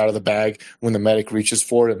tourniquet out of the bag when the medic reaches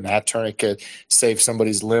for it, and that tourniquet saves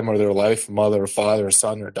somebody's limb or their life, a mother or father or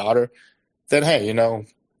son or daughter, then hey,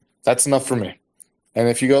 that's enough for me. And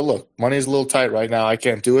if you go, look, money's a little tight right now, I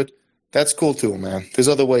can't do it, that's cool too, man. There's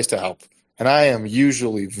other ways to help. And I am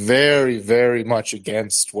usually very, very much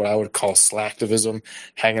against what I would call slacktivism,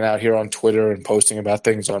 hanging out here on Twitter and posting about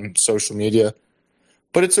things on social media.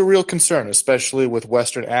 But it's a real concern, especially with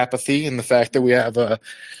Western apathy and the fact that we have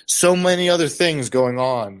so many other things going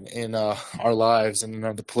on in our lives and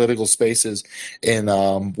in the political spaces in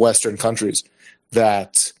Western countries,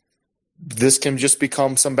 that this can just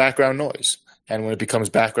become some background noise. And when it becomes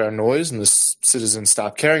background noise and the citizens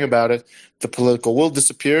stop caring about it, the political will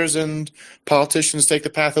disappears and politicians take the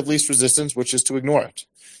path of least resistance, which is to ignore it.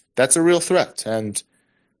 That's a real threat. And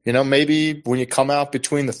maybe when you come out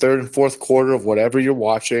between the third and fourth quarter of whatever you're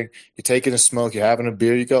watching, you're taking a smoke, you're having a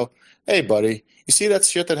beer, you go, hey, buddy, you see that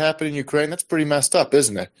shit that happened in Ukraine? That's pretty messed up,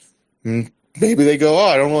 isn't it? And maybe they go, oh,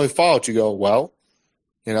 I don't really follow it. You go, well,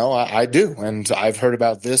 I do. And I've heard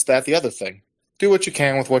about this, that, the other thing. Do what you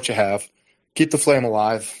can with what you have. Keep the flame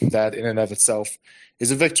alive. That in and of itself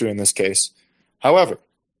is a victory in this case. However,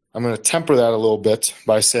 I'm going to temper that a little bit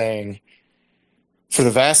by saying, for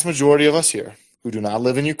the vast majority of us here who do not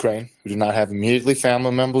live in Ukraine, who do not have immediately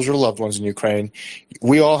family members or loved ones in Ukraine,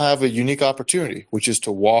 we all have a unique opportunity, which is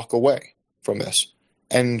to walk away from this.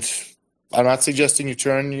 And I'm not suggesting you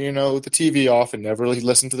turn, the TV off and never really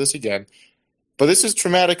listen to this again. But this is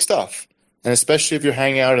traumatic stuff. And especially if you're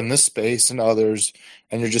hanging out in this space and others,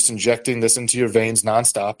 and you're just injecting this into your veins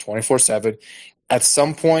nonstop, 24/7, at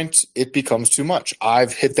some point it becomes too much.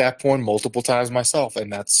 I've hit that point multiple times myself,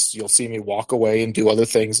 and you'll see me walk away and do other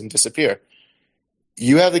things and disappear.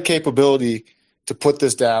 You have the capability to put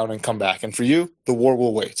this down and come back. And for you, the war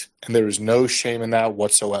will wait. And there is no shame in that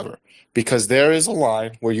whatsoever. Because there is a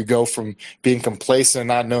line where you go from being complacent and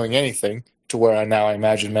not knowing anything to where I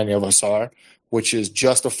imagine many of us are, which is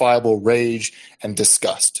justifiable rage and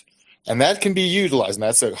disgust. And that can be utilized. And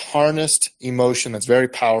that's a harnessed emotion that's very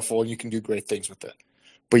powerful, and you can do great things with it.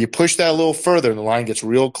 But you push that a little further, and the line gets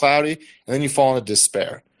real cloudy, and then you fall into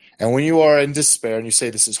despair. And when you are in despair and you say,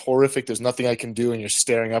 this is horrific, there's nothing I can do, and you're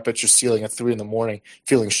staring up at your ceiling at 3 a.m,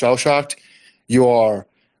 feeling shell-shocked, you are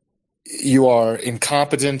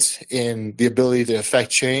incompetent in the ability to affect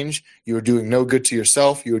change. You are doing no good to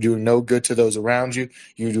yourself. You are doing no good to those around you.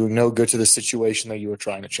 You're doing no good to the situation that you are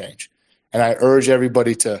trying to change. And I urge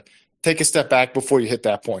everybody to take a step back before you hit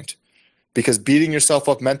that point, because beating yourself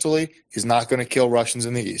up mentally is not going to kill Russians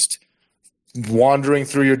in the East. Wandering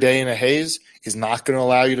through your day in a haze is not going to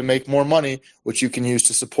allow you to make more money, which you can use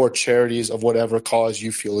to support charities of whatever cause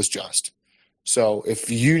you feel is just. So if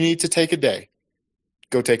you need to take a day,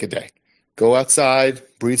 go take a day. Go outside,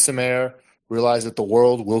 breathe some air, realize that the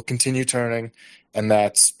world will continue turning, and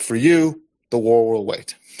that's, for you, the war will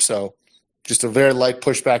wait. So just a very light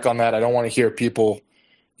pushback on that. I don't want to hear people,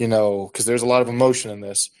 because there's a lot of emotion in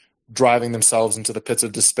this, driving themselves into the pits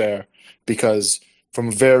of despair, because from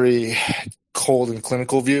a very cold and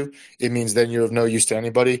clinical view, it means then you're of no use to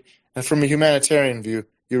anybody. And from a humanitarian view,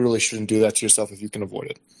 you really shouldn't do that to yourself if you can avoid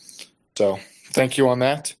it. So thank you on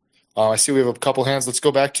that. I see we have a couple hands. Let's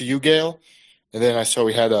go back to you, Gail. And then I saw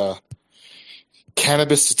we had a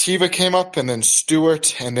Cannabis Sativa came up, and then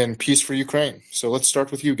Stuart, and then Peace for Ukraine. So let's start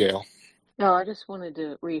with you, Gail. No, I just wanted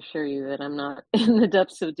to reassure you that I'm not in the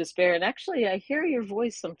depths of despair. And actually, I hear your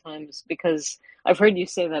voice sometimes because I've heard you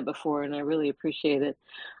say that before, and I really appreciate it.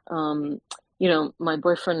 My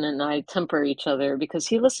boyfriend and I temper each other because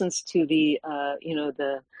he listens to the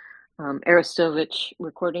Arestovich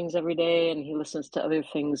recordings every day, and he listens to other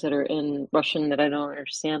things that are in Russian that I don't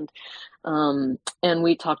understand. And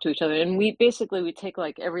we talk to each other, and we take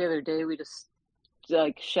like every other day, we just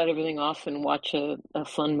like shut everything off and watch a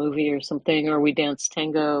fun movie or something, or we dance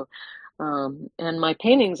tango. And my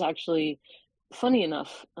paintings actually, funny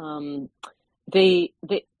enough, they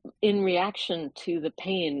in reaction to the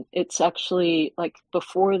pain, it's actually like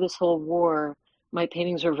before this whole war, my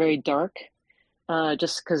paintings are very dark.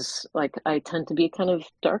 Just because like I tend to be kind of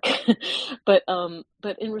dark, but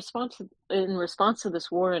in response to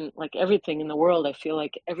this war and like everything in the world, I feel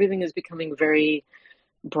like everything is becoming very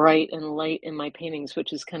bright and light in my paintings,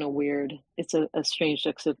 which is kind of weird. It's a strange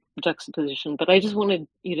juxtaposition, but I just wanted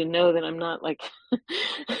you to know that I'm not like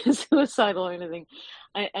suicidal or anything.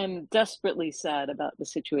 I'm desperately sad about the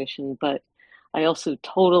situation, but I also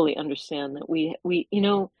totally understand that we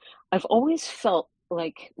I've always felt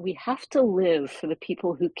like we have to live for the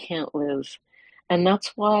people who can't live. And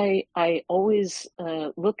that's why I always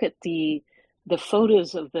look at the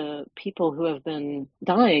photos of the people who have been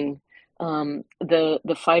dying,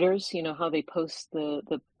 the fighters, how they post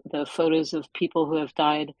the photos of people who have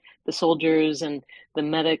died, the soldiers and the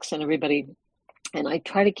medics and everybody. And I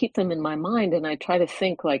try to keep them in my mind, and I try to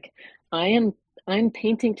think like I I'm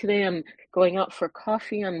painting today. I'm going out for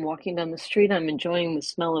coffee. I'm walking down the street. I'm enjoying the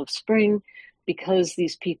smell of spring because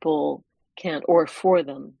these people can't, or for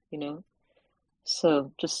them, you know.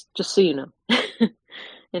 So just so you know.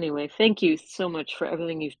 Anyway, thank you so much for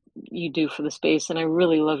everything you do for the space, and I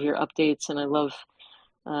really love your updates, and I love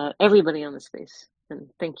everybody on the space. And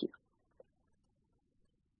thank you.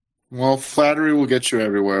 Well, flattery will get you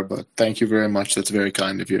everywhere, but thank you very much. That's very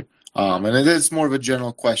kind of you. And it is more of a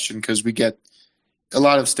general question because we get a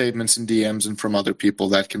lot of statements and DMs and from other people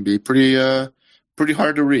that can be pretty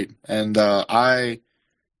hard to read. And I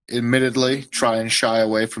admittedly try and shy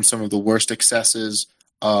away from some of the worst excesses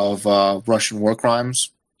of Russian war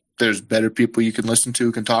crimes. There's better people you can listen to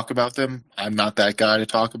who can talk about them. I'm not that guy to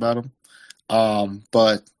talk about them.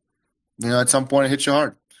 But at some point it hits you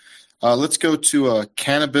hard. Let's go to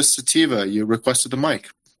Cannabis Sativa. You requested the mic.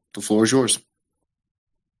 The floor is yours.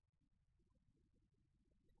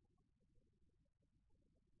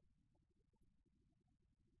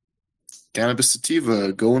 Cannabis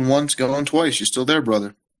Sativa, going once, going twice. You're still there,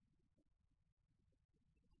 brother.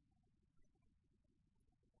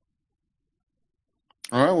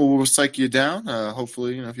 All right, well, we'll psych you down.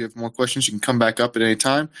 Hopefully, if you have more questions, you can come back up at any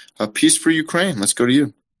time. Peace for Ukraine. Let's go to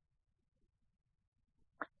you.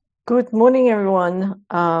 Good morning, everyone.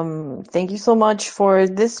 Thank you so much for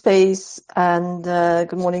this space, and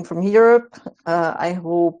good morning from Europe. I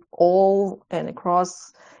hope all and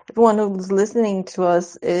across everyone who's listening to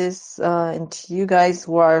us and to you guys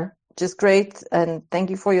who are just great, and thank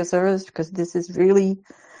you for your service, because this is really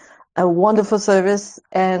a wonderful service.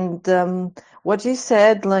 And what you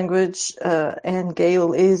said, language and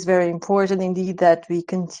Gail, is very important indeed, that we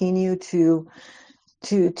continue to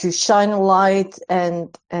shine a light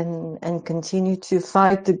and continue to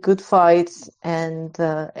fight the good fights, and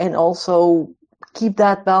also keep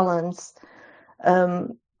that balance.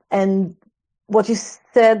 And what you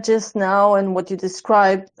said just now and what you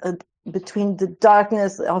described between the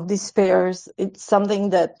darkness of despairs, it's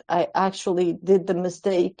something that I actually did the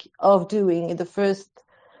mistake of doing in the first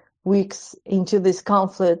weeks into this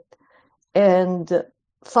conflict, and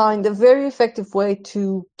find a very effective way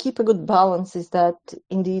to keep a good balance is that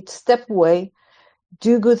indeed step away,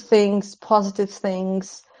 do good things, positive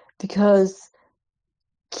things, because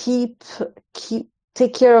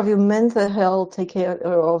take care of your mental health, take care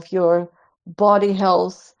of your body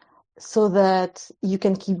health, so that you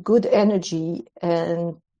can keep good energy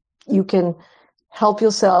and you can help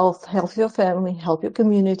yourself, help your family, help your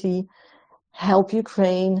community, help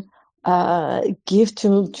Ukraine, give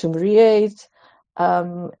to create.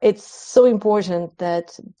 It's so important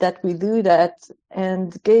that we do that.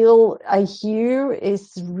 And Gail, I hear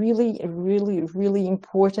is really, really, really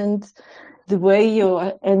important the way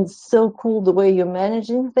and so cool the way you're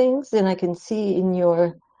managing things. And I can see in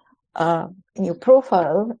your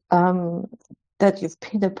profile that you've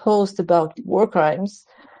pinned a post about war crimes,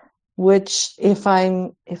 which if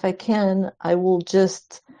I can, I will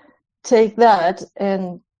just take that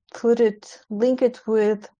and link it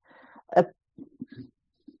with a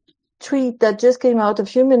tweet that just came out a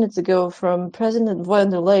few minutes ago from President von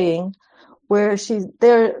der Leyen, where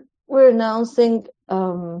we're announcing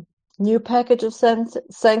new package of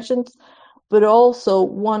sanctions, but also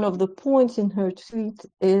one of the points in her tweet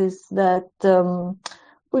is that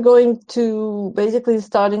we're going to basically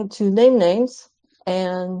starting to name names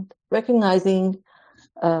and recognizing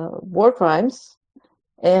war crimes.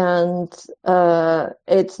 And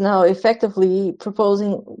it's now effectively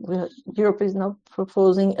Europe is now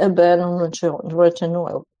proposing a ban on Russian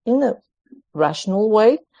oil in a rational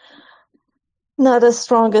way. Not as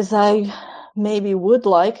strong as I maybe would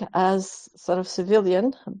like as sort of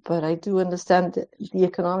civilian, but I do understand the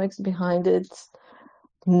economics behind it,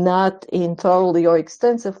 not in thoroughly or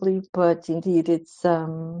extensively, but indeed it's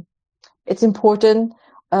important.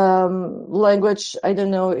 Language, I don't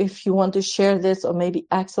know if you want to share this, or maybe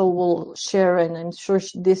Axel will share, and I'm sure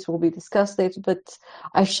this will be discussed later, but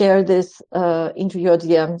I share this into your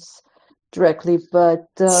DMs directly. But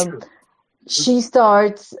she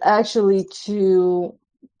starts actually to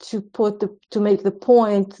make the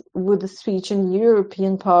point with the speech in the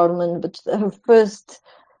European Parliament, but her first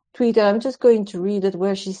tweet, I'm just going to read it,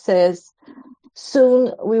 where she says,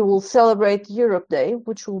 "Soon we will celebrate Europe Day,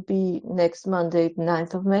 which will be next Monday,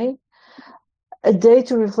 9th of May, a day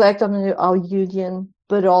to reflect on our union,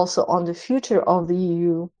 but also on the future of the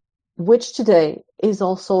EU, which today is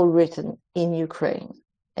also written in Ukraine."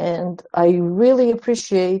 And I really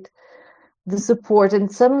appreciate the support.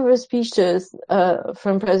 And some of her speeches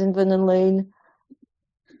from President von der Leyen,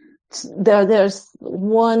 there's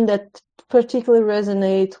one that particularly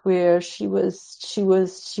resonate where she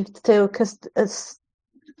took a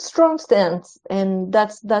strong stance, and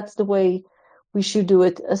that's the way we should do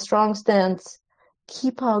it. A strong stance,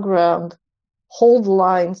 keep our ground, hold the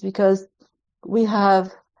lines, because we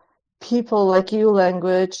have people like you,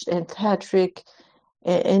 Language, and Patrick,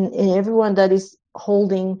 and everyone that is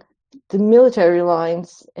holding the military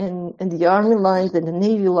lines and the army lines and the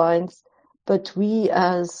navy lines. But we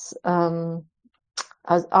as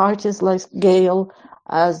artists like Gail,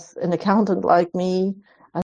 as an accountant like me,